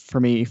turnoff for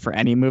me for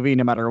any movie,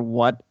 no matter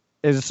what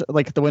is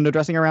like the window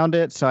dressing around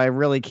it. So I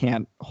really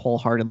can't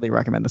wholeheartedly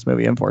recommend this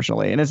movie,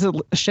 unfortunately. And it's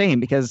a shame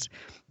because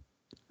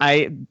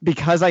I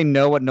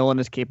know what Nolan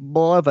is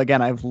capable of.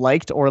 Again, I've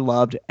liked or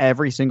loved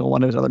every single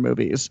one of his other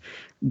movies.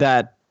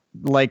 That,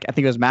 like, I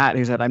think it was Matt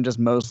who said, I'm just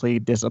mostly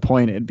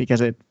disappointed because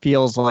it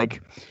feels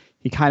like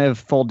he kind of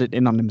folded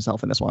in on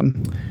himself in this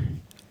one.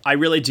 I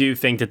really do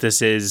think that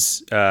this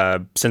is,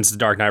 since The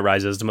Dark Knight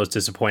Rises, the most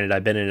disappointed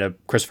I've been in a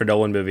Christopher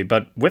Nolan movie.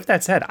 But with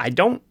that said, I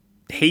don't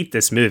hate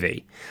this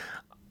movie.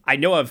 I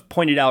know I've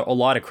pointed out a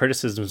lot of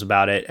criticisms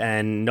about it,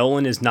 and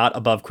Nolan is not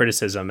above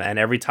criticism. And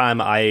every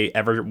time I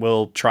ever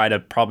will try to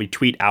probably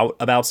tweet out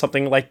about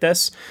something like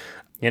this,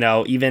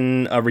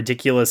 even a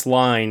ridiculous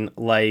line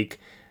like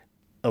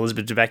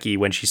Elizabeth Debicki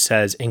when she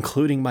says,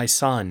 including my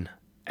son,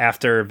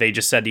 after they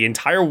just said the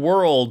entire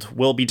world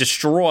will be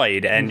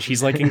destroyed. And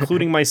she's like,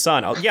 including my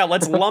son. Oh, yeah,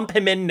 let's lump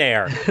him in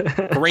there.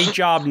 Great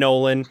job,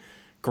 Nolan.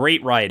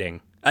 Great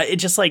writing. It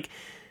just like,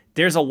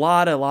 there's a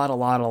lot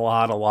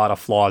of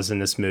flaws in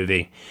this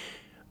movie.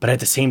 But at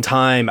the same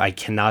time, I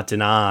cannot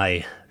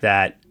deny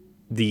that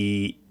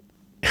the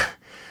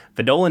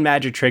Nolan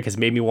magic trick has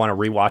made me want to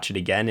rewatch it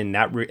again. And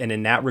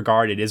in that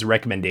regard, it is a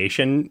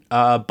recommendation.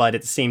 But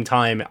at the same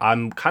time,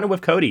 I'm kind of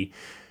with Cody.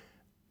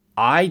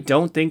 I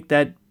don't think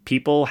that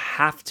people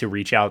have to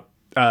reach out.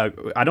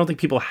 I don't think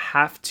people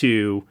have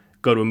to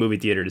go to a movie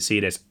theater to see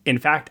this. In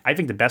fact, I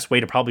think the best way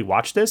to probably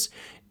watch this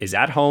is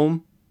at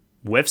home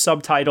with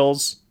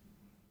subtitles,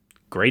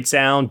 great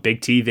sound,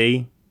 big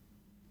TV.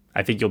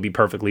 I think you'll be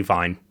perfectly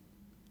fine,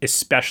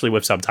 especially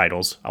with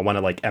subtitles. I want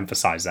to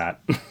emphasize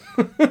that.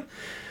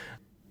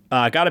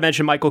 Got to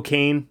mention Michael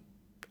Caine.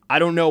 I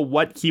don't know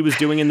what he was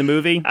doing in the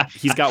movie.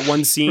 He's got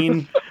one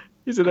scene.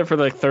 He's in there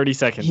for 30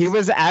 seconds. He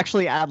was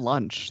actually at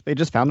lunch. They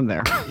just found him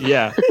there.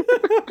 Yeah.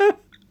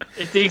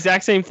 It's the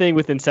exact same thing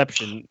with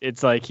Inception.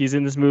 It's like he's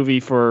in this movie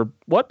for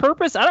what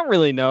purpose? I don't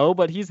really know,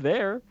 but he's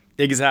there.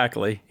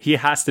 Exactly. He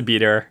has to be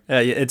there.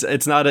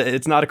 It's not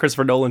a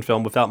Christopher Nolan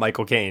film without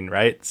Michael Caine,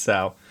 right?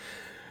 So,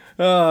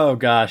 oh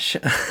gosh.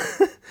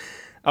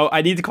 Oh,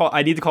 I need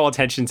to call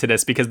attention to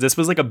this because this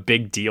was a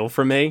big deal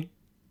for me.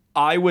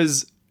 I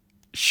was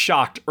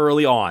shocked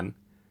early on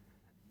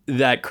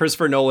that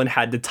Christopher Nolan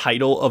had the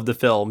title of the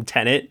film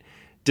Tenet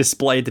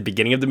display at the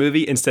beginning of the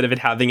movie instead of it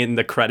having it in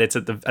the credits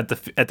at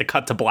the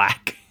cut to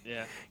black.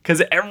 Yeah.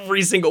 Because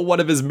every single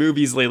one of his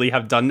movies lately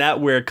have done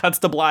that, where it cuts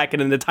to black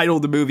and then the title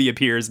of the movie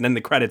appears and then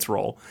the credits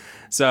roll.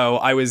 So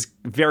I was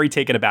very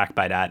taken aback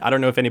by that. I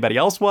don't know if anybody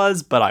else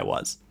was, but I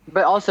was.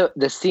 But also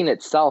the scene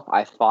itself,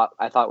 I thought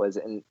it was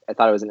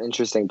an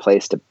interesting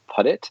place to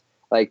put it.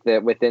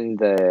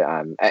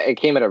 It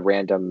came at a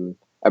random,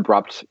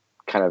 abrupt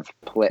kind of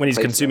when he's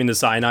consuming the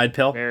cyanide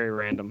pill. Very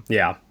random.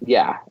 Yeah.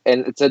 Yeah,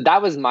 and so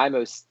that was my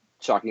most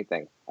shocking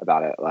thing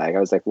about it. I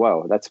was like,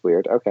 "Whoa, that's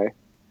weird." Okay.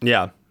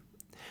 Yeah.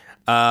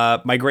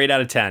 My grade out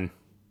of 10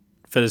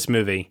 for this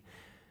movie.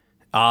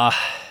 I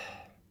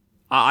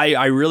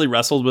really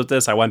wrestled with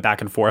this. I went back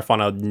and forth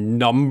on a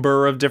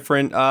number of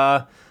different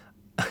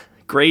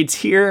grades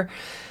here.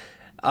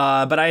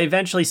 But I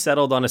eventually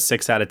settled on a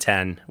 6 out of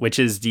 10, which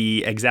is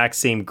the exact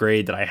same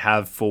grade that I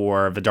have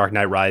for The Dark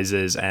Knight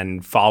Rises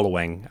and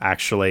following,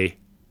 actually.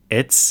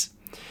 It's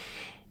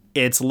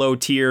low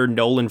tier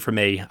Nolan for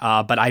me.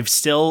 But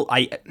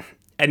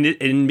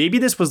and maybe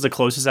this was the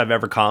closest I've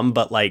ever come,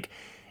 but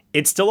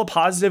it's still a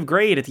positive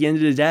grade at the end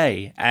of the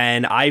day.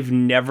 And I've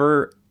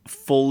never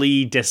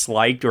fully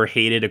disliked or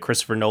hated a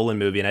Christopher Nolan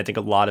movie. And I think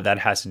a lot of that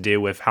has to do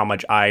with how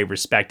much I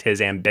respect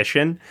his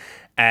ambition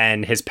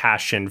and his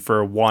passion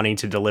for wanting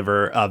to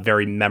deliver a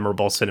very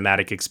memorable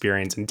cinematic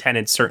experience. And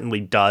Tenet certainly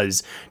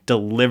does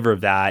deliver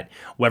that,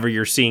 whether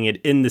you're seeing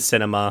it in the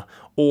cinema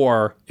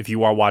or if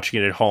you are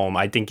watching it at home.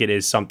 I think it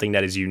is something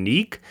that is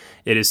unique.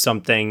 It is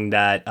something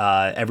that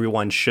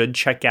everyone should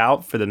check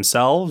out for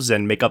themselves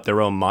and make up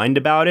their own mind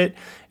about it.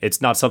 It's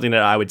not something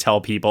that I would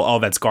tell people, oh,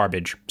 that's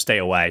garbage, stay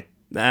away.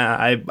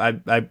 I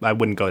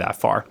wouldn't go that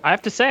far. I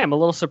have to say, I'm a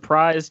little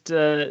surprised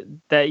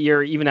that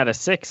you're even at a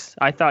 6.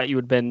 I thought you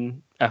would have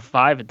been a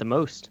 5 at the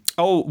most.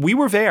 Oh, we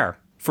were there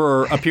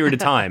for a period of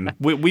time.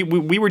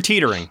 we were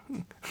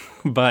teetering,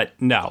 but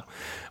no,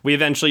 we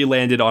eventually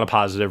landed on a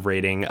positive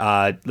rating.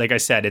 Like I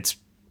said,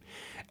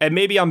 and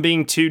maybe I'm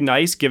being too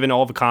nice given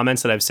all the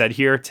comments that I've said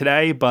here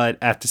today, but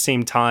at the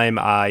same time,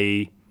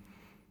 I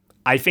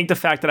think the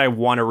fact that I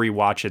want to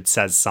rewatch it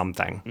says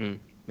something.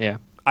 Yeah.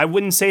 I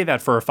wouldn't say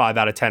that for a 5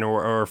 out of 10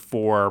 or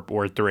 4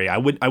 or 3. I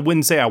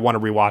wouldn't say I want to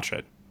rewatch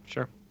it.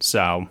 Sure.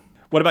 So,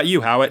 what about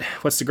you, Howitt?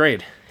 What's the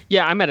grade?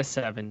 Yeah, I'm at a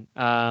 7.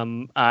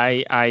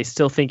 I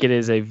still think it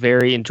is a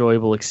very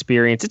enjoyable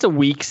experience. It's a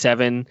weak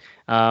 7,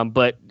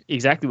 but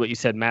exactly what you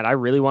said, Matt. I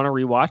really want to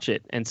rewatch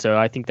it, and so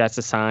I think that's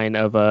a sign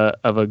of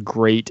a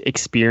great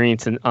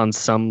experience on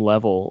some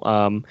level.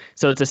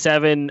 So it's a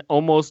 7,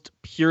 almost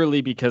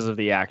purely because of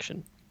the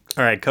action.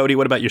 All right, Cody.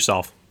 What about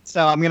yourself?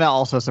 So I'm gonna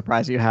also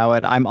surprise you,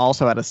 Howard. I'm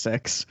also at a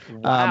 6.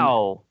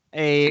 Wow.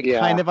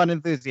 Kind of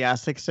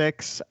unenthusiastic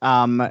 6.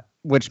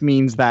 Which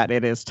means that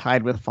it is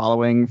tied with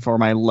Following for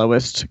my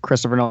lowest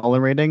Christopher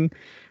Nolan rating.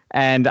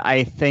 And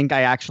I think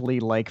I actually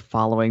like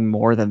Following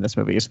more than this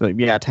movie. So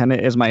yeah,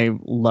 Tenet is my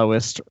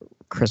lowest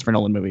Christopher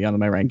Nolan movie on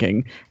my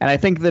ranking. And I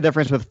think the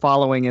difference with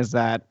Following is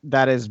that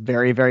is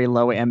very, very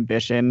low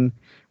ambition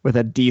with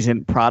a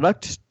decent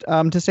product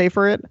to say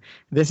for it.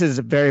 This is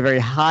very, very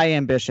high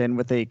ambition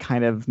with a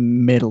kind of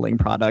middling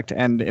product.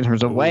 And in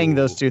terms of weighing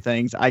those two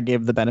things, I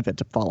gave the benefit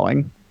to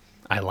Following.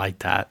 I like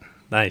that.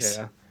 Nice.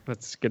 Yeah.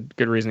 That's good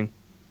reasoning.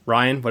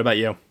 Ryan, what about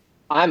you?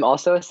 I'm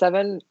also a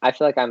 7. I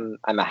feel like I'm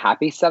a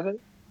happy 7.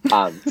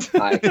 I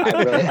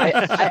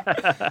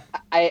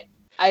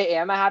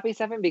am a happy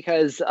 7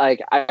 because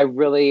I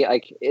really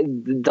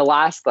the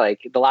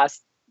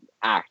last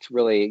act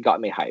really got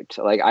me hyped.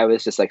 I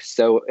was just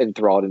so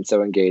enthralled and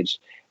so engaged,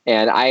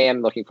 and I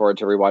am looking forward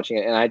to rewatching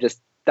it. And I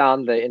just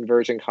found the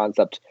inversion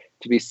concept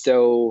to be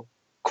so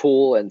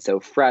cool and so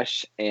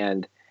fresh,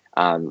 and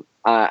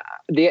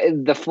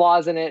the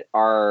flaws in it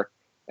are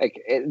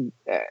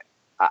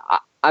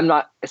I'm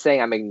not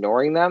saying I'm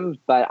ignoring them,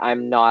 but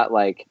I'm not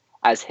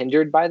as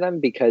hindered by them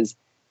because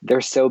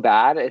they're so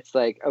bad. It's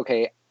like,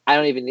 okay,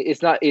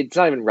 it's not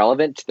even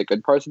relevant to the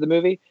good parts of the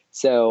movie.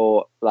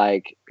 So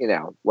like,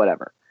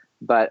 whatever.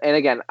 But, and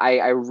again,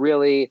 I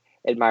really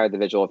admire the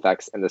visual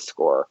effects and the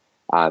score.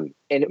 And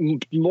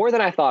more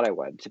than I thought I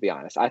would, to be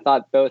honest. I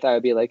thought both I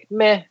would be like,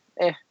 meh,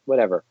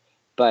 whatever.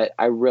 But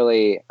I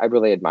really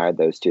admired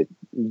those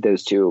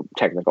two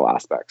technical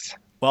aspects.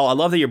 Well, I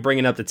love that you're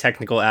bringing up the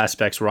technical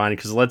aspects, Ron,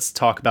 because let's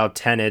talk about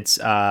Tenet's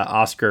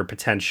Oscar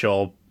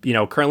potential.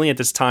 Currently at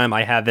this time,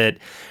 I have it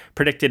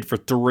predicted for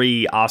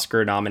 3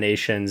 Oscar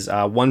nominations,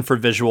 one for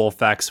visual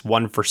effects,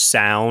 one for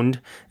sound,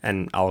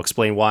 and I'll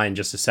explain why in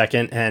just a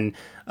second, and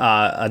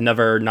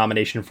another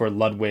nomination for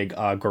Ludwig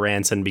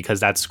Göransson, because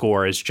that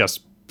score is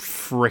just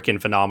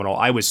freaking phenomenal.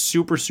 I was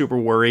super, super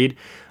worried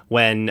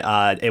when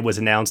it was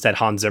announced that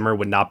Hans Zimmer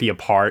would not be a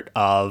part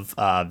of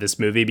this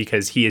movie,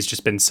 because he has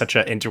just been such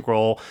an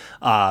integral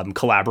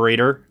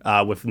collaborator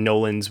with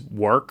Nolan's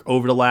work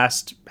over the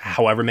last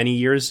however many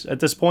years at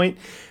this point,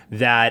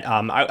 that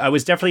I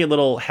was definitely a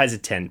little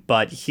hesitant.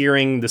 But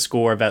hearing the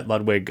score that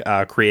Ludwig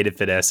created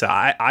for this,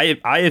 I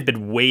have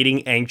been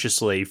waiting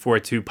anxiously for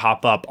it to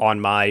pop up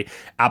on my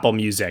Apple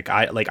Music.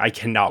 I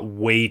cannot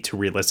wait to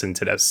re-listen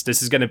to this.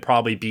 This is going to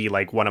probably be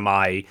like one of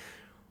my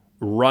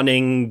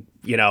running,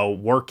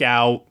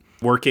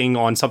 working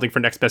on something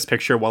for Next Best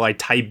Picture while I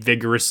type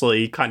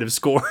vigorously kind of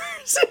scores.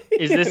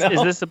 Is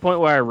this the point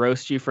where I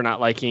roast you for not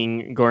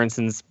liking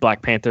Göransson's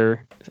Black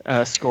Panther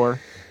score?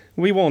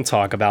 We won't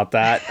talk about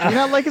that. You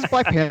not like his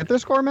Black Panther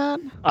score,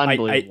 man?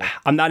 Unbelievable.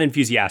 I'm not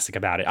enthusiastic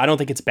about it. I don't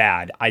think it's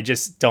bad. I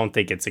just don't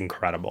think it's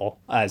incredible,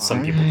 as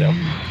some people do.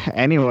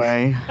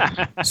 Anyway.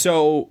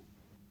 So,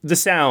 the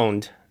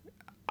sound.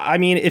 I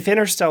mean, if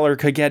Interstellar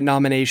could get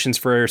nominations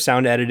for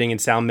sound editing and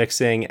sound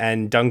mixing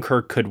and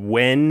Dunkirk could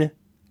win,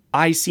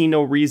 I see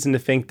no reason to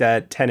think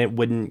that Tenet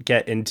wouldn't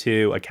get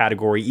into a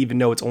category, even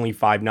though it's only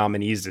 5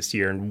 nominees this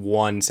year in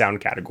one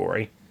sound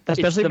category.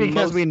 Especially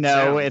because we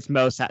know sound. It's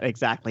most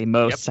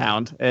sound.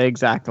 Sound.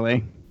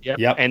 Exactly.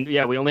 Yep. And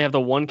yeah, we only have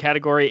the one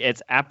category.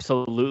 It's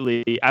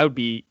absolutely, we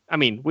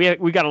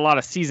got a lot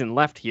of season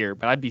left here,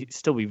 but I'd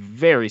still be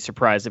very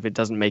surprised if it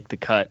doesn't make the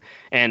cut.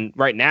 And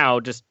right now,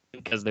 just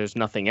because there's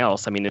nothing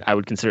else, I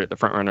would consider it the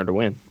front runner to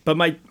win. But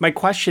my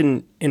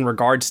question in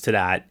regards to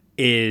that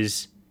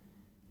is,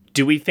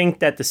 do we think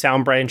that the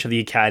sound branch of the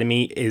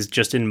Academy is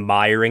just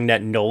admiring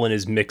that Nolan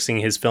is mixing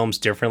his films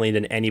differently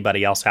than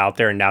anybody else out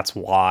there, and that's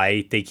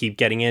why they keep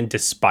getting in,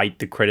 despite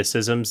the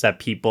criticisms that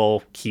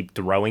people keep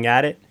throwing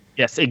at it?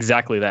 Yes,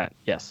 exactly that.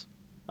 Yes.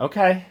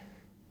 Okay.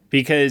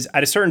 Because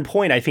at a certain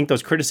point, I think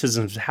those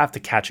criticisms have to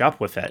catch up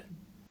with it.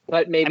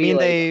 But maybe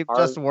they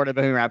just awarded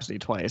Bohemian Rhapsody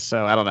twice,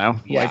 so I don't know.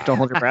 Yeah. Don't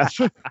hold your breath.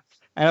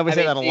 I know we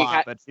say that a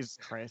lot, but Jesus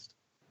Christ.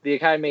 The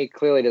Academy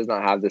clearly does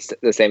not have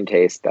the same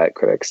taste that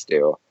critics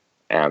do.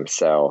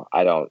 So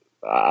I don't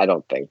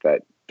think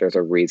that there's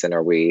a reason,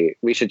 or we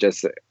should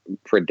just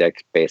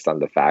predict based on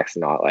the facts,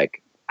 not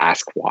like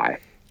ask why.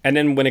 And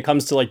then when it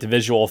comes to like the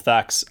visual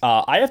effects,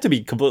 I have to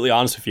be completely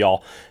honest with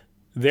y'all.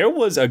 There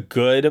was a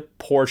good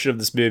portion of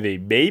this movie,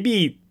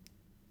 maybe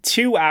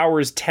 2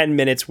 hours, 10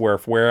 minutes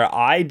worth, where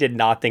I did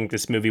not think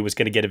this movie was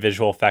going to get a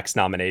visual effects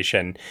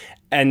nomination,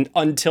 and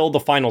until the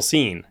final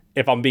scene,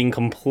 if I'm being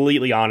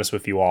completely honest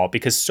with you all,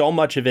 because so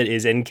much of it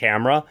is in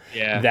camera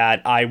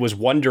that I was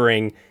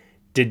wondering,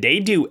 did they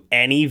do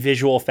any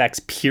visual effects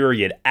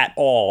period at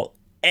all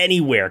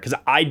anywhere? Because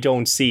I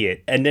don't see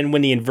it. And then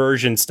when the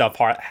inversion stuff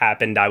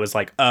happened, I was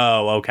like,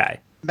 oh, okay.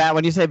 Matt,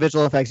 when you say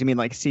visual effects, you mean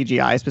like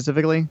CGI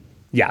specifically?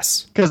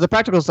 Yes. Because the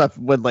practical stuff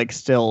would like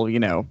still,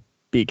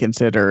 be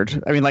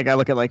considered. I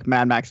look at like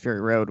Mad Max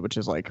Fury Road, which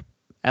is like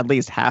at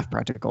least half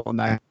practical, and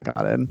that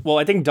got in. Well,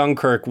 I think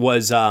Dunkirk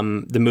was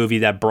the movie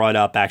that brought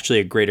up actually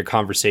a greater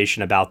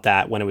conversation about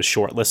that when it was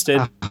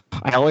shortlisted.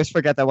 I always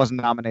forget that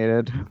wasn't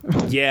nominated.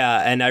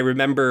 Yeah, and I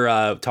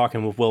remember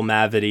talking with Will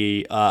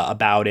Mavity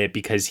about it,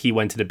 because he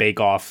went to the Bake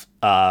Off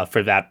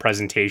for that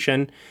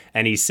presentation,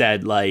 and he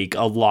said like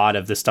a lot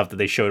of the stuff that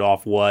they showed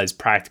off was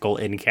practical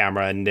in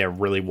camera, and there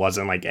really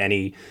wasn't like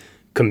any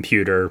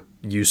computer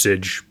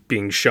usage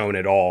being shown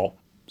at all.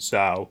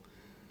 So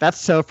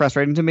that's so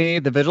frustrating to me.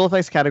 The visual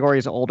effects category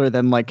is older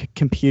than like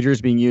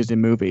computers being used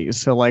in movies.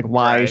 So like,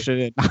 why should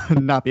it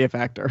not be a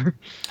factor?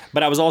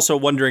 But I was also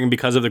wondering,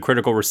 because of the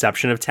critical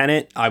reception of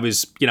Tenet, I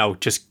was,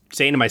 just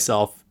saying to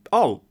myself,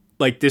 oh,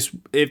 like this,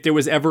 if there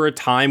was ever a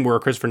time where a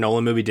Christopher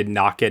Nolan movie did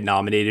not get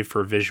nominated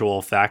for visual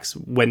effects,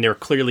 when there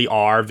clearly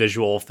are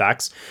visual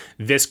effects,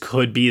 this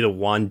could be the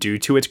one due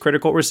to its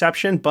critical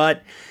reception.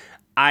 But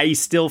I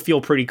still feel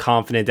pretty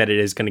confident that it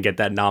is going to get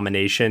that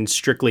nomination,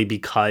 strictly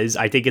because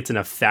I think it's an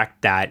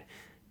effect that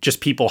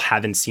just people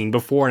haven't seen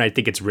before, and I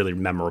think it's really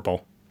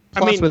memorable.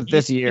 Plus, with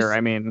this year,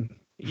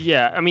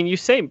 you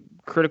say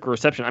critical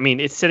reception.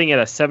 It's sitting at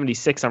a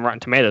 76 on Rotten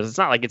Tomatoes. It's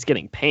not like it's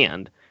getting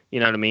panned. You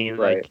know what I mean?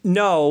 Right. Like,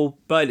 no,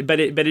 but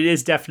it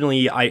is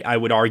definitely, I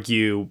would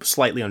argue,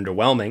 slightly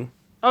underwhelming.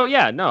 Oh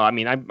yeah, no,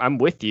 I'm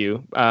with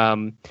you.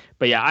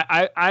 But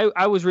yeah,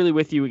 I was really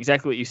with you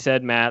exactly what you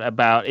said, Matt,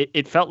 about it.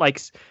 It felt like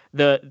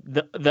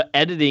the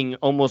editing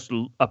almost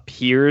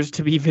appears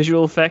to be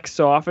visual effects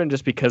so often,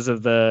 just because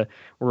of the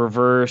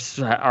reverse.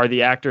 Are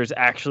the actors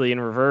actually in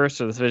reverse,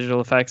 or the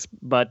visual effects?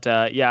 But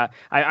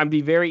I'd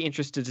be very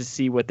interested to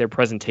see what their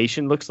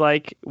presentation looks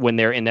like when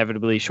they're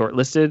inevitably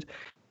shortlisted.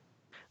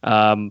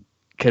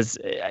 Because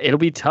it'll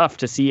be tough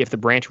to see if the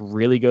branch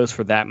really goes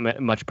for that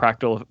much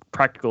practical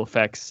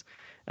effects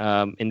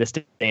in this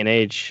day and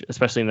age,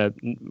 especially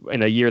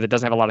in a year that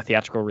doesn't have a lot of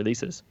theatrical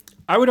releases.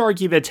 I would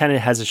argue that Tenet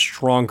has a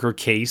stronger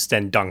case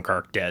than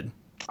Dunkirk did.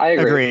 I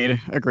agree.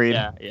 Agreed.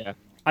 Yeah.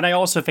 And I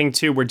also think,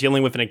 too, we're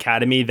dealing with an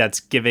academy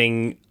that's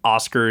giving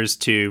Oscars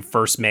to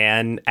First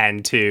Man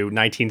and to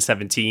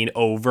 1917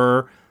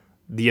 over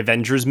the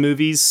Avengers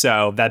movies,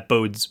 so that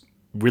bodes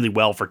really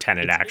well for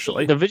Tenet,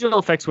 actually. The visual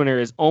effects winner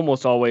is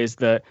almost always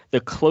the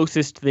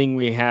closest thing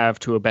we have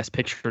to a Best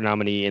Picture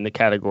nominee in the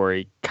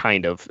category,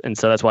 kind of. And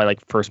so that's why, like,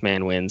 First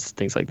Man wins,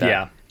 things like that.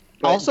 Yeah.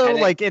 But Also,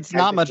 Tenet, like, it's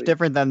not much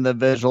different than the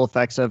visual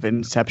effects of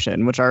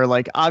Inception, which are,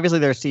 like, obviously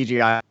there's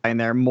CGI in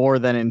there more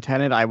than in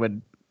Tenet, I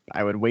would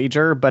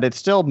wager, but it's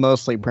still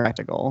mostly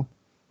practical,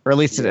 or at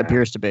least it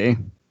appears to be.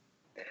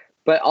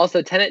 But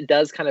also, Tenet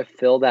does kind of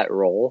fill that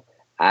role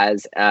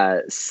as a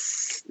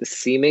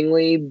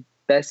seemingly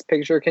Best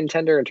Picture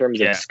contender in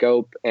terms of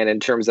scope and in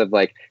terms of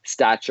like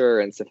stature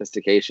and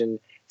sophistication.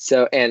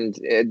 So, and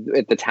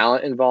the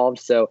talent involved.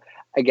 So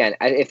again,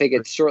 if it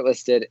gets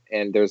shortlisted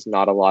and there's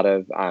not a lot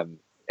of, and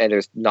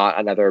there's not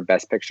another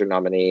Best Picture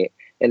nominee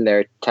in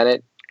there,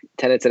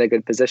 Tenet's in a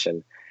good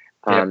position.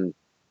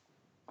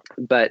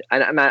 But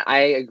I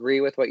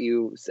agree with what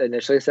you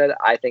initially said.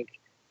 I think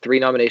 3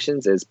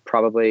 nominations is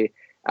probably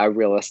a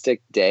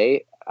realistic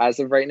day as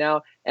of right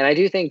now. And I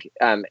do think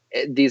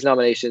these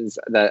nominations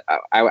that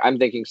I'm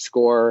thinking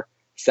score,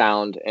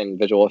 sound, and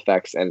visual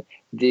effects, and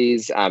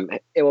these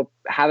it will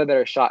have a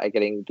better shot at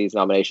getting these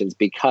nominations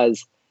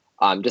because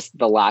just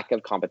the lack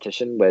of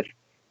competition with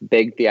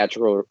big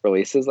theatrical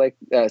releases like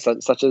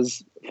such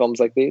as films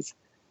like these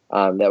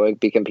that would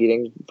be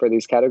competing for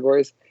these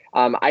categories.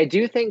 I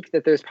do think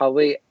that there's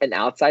probably an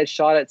outside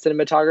shot at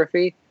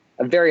cinematography,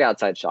 a very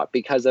outside shot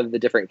because of the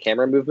different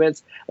camera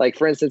movements. Like,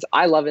 for instance,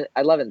 I love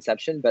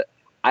Inception, but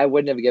I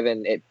wouldn't have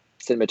given it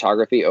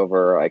cinematography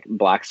over like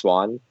Black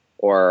Swan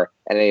or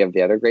any of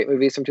the other great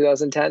movies from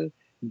 2010.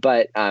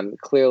 But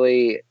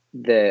clearly,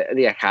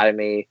 the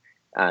Academy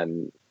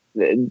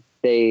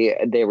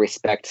they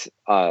respect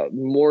a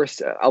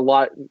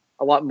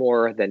lot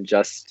more than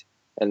just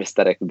an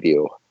aesthetic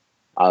view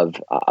of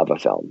a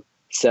film.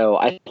 So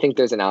I think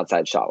there's an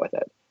outside shot with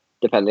it,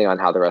 depending on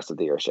how the rest of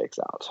the year shakes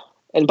out.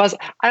 And Buzz,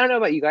 I don't know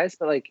about you guys,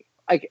 but like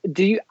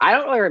do you? I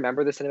don't really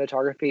remember the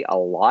cinematography a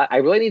lot. I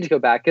really need to go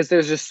back because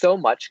there's just so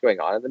much going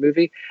on in the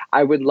movie.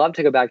 I would love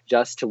to go back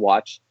just to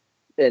watch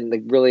and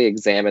like really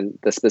examine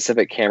the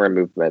specific camera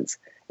movements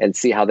and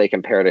see how they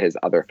compare to his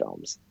other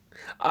films.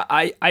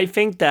 I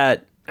think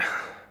that,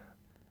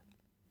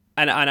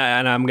 and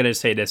I'm going to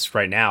say this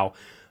right now,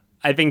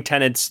 I think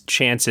Tenet's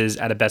chances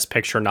at a Best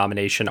Picture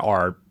nomination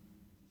are,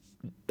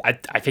 I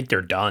think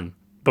they're done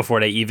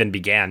before they even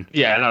began.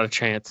 Yeah, not a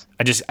chance.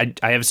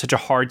 I have such a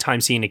hard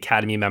time seeing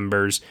Academy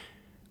members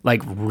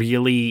like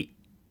really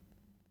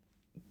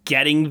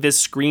getting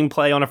this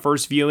screenplay on a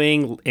first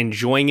viewing,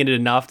 enjoying it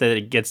enough that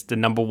it gets the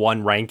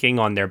 #1 ranking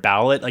on their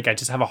ballot. Like, I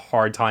just have a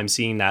hard time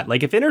seeing that.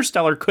 Like, if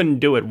Interstellar couldn't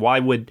do it, why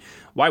would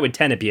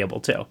Tenet be able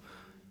to?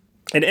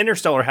 And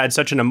Interstellar had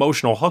such an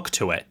emotional hook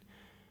to it.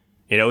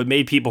 You know, it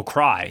made people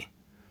cry.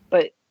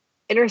 But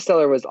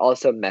Interstellar was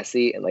also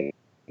messy in like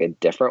a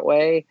different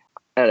way.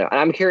 I don't know. And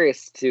I'm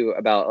curious too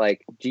about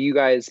like, do you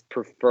guys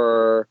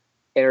prefer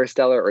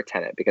Interstellar or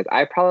Tenet? Because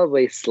I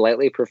probably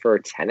slightly prefer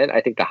Tenet. I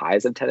think the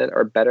highs of Tenet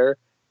are better,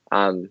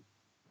 but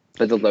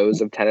the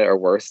lows of Tenet are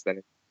worse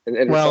than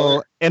Interstellar.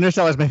 Well,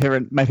 Interstellar is my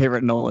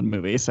favorite Nolan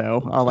movie,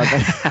 so I'll let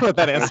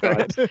that answer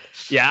it.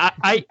 Yeah,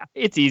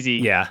 it's easy.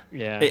 Yeah.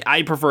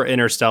 I prefer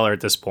Interstellar at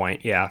this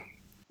point. Yeah.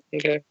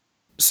 Okay.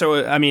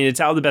 So, I mean,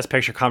 it's out of the Best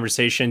Picture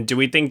conversation. Do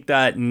we think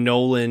that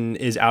Nolan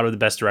is out of the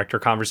Best Director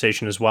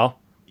conversation as well?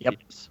 Yep.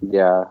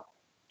 Yeah.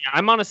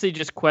 I'm honestly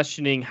just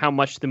questioning how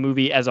much the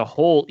movie as a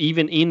whole,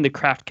 even in the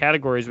craft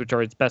categories, which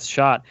are its best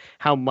shot,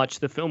 how much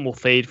the film will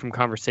fade from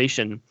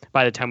conversation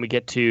by the time we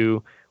get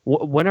to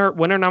when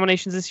are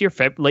nominations this year?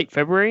 Late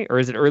February, or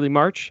is it early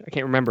March? I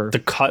can't remember. The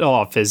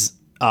cutoff is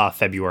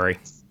February.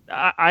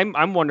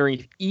 I'm wondering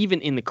if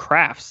even in the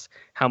crafts,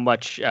 how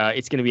much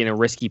it's going to be in a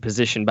risky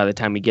position by the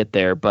time we get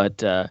there.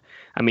 But I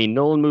mean,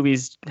 Nolan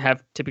movies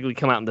have typically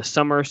come out in the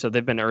summer, so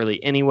they've been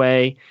early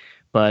anyway.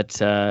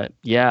 But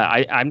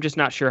I'm just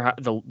not sure how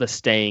the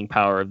staying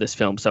power of this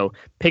film. So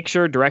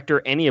picture,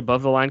 director, any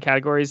above the line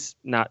categories,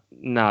 not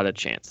a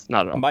chance,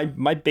 not at all.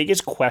 My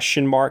biggest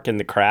question mark in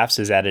the crafts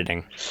is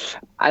editing.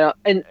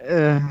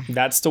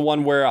 That's the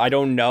one where I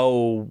don't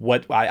know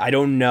what I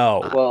don't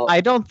know. Well, I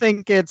don't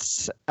think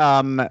it's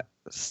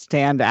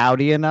stand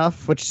outy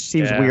enough, which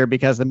seems weird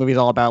because the movie's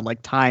all about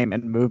like time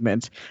and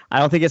movement. I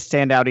don't think it's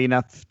stand outy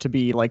enough to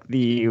be like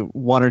the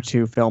 1 or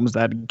 2 films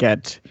that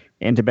get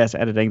into best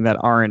editing that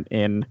aren't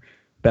in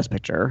Best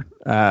Picture,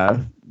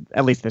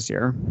 at least this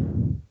year.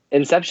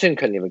 Inception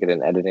couldn't even get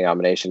an editing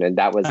nomination, and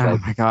that was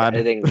my God.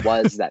 editing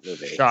was that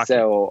movie. Shocking.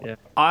 So Yeah.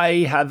 I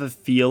have a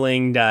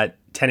feeling that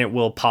Tenet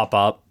will pop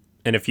up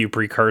in a few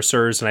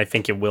precursors, and I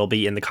think it will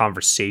be in the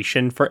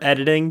conversation for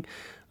editing,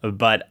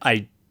 but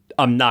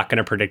I'm not going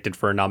to predict it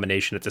for a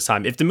nomination at this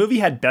time. If the movie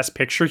had Best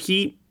Picture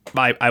heat,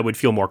 I would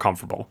feel more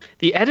comfortable.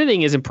 The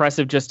editing is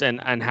impressive just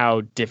on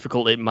how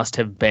difficult it must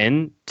have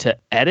been to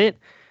edit.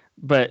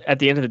 But at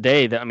the end of the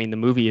day, the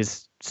movie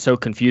is so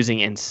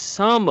confusing, and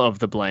some of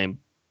the blame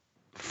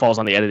falls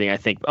on the editing, I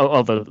think.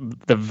 Although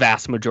the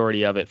vast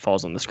majority of it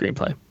falls on the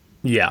screenplay.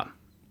 Yeah,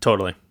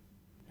 totally.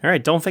 All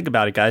right, don't think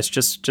about it, guys.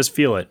 Just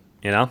feel it,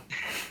 you know?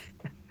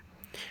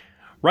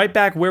 Right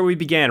back where we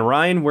began.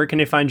 Ryan, where can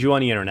they find you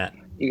on the internet?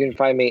 you can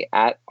find me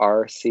at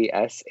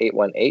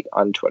RCS818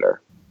 on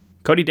Twitter.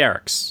 Cody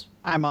Derricks.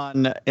 I'm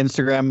on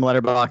Instagram,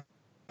 Letterboxd,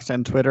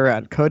 and Twitter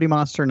at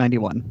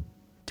CodyMonster91.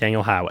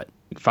 Daniel Howitt.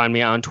 You can find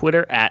me on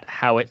Twitter at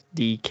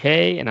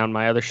HowittDK and on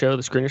my other show,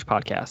 The Screeners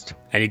Podcast.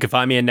 And you can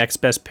find me at Next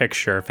Best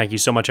Picture. Thank you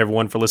so much,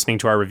 everyone, for listening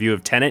to our review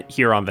of Tenet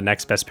here on the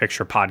Next Best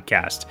Picture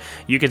podcast.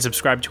 You can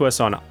subscribe to us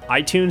on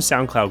iTunes,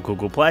 SoundCloud,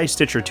 Google Play,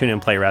 Stitcher,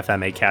 TuneIn, Player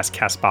FM, Acast,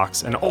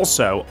 CastBox, and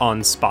also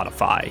on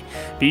Spotify.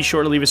 Be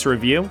sure to leave us a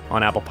review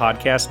on Apple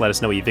Podcasts. Let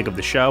us know what you think of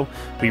the show.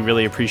 We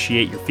really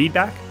appreciate your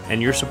feedback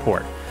and your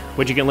support,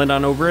 which you can lend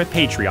on over at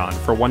Patreon.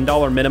 For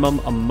 $1 minimum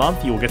a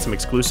month, you will get some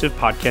exclusive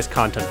podcast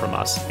content from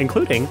us,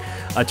 including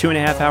a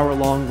 2.5-hour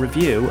long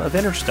review of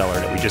Interstellar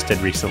that we just did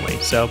recently.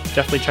 So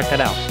definitely check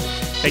that out.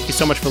 Thank you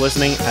so much for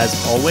listening,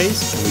 as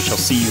always, and we shall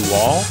see you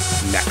all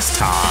next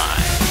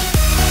time.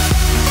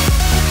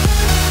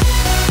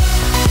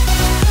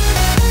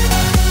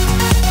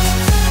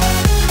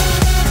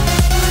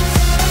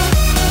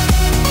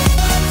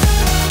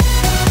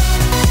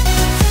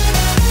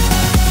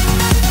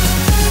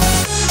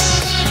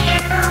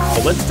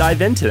 Let's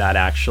dive into that,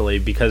 actually,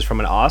 because from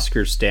an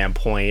Oscar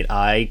standpoint,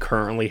 I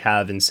currently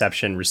have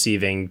Inception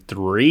receiving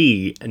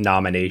 3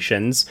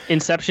 nominations.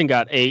 Inception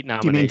got 8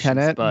 nominations. Do you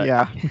mean Tenet? But...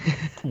 Yeah.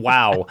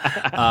 Wow.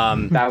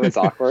 That was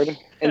awkward.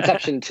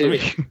 Inception 2.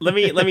 Let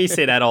me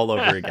say that all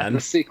over again.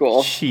 The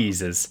sequel.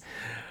 Jesus.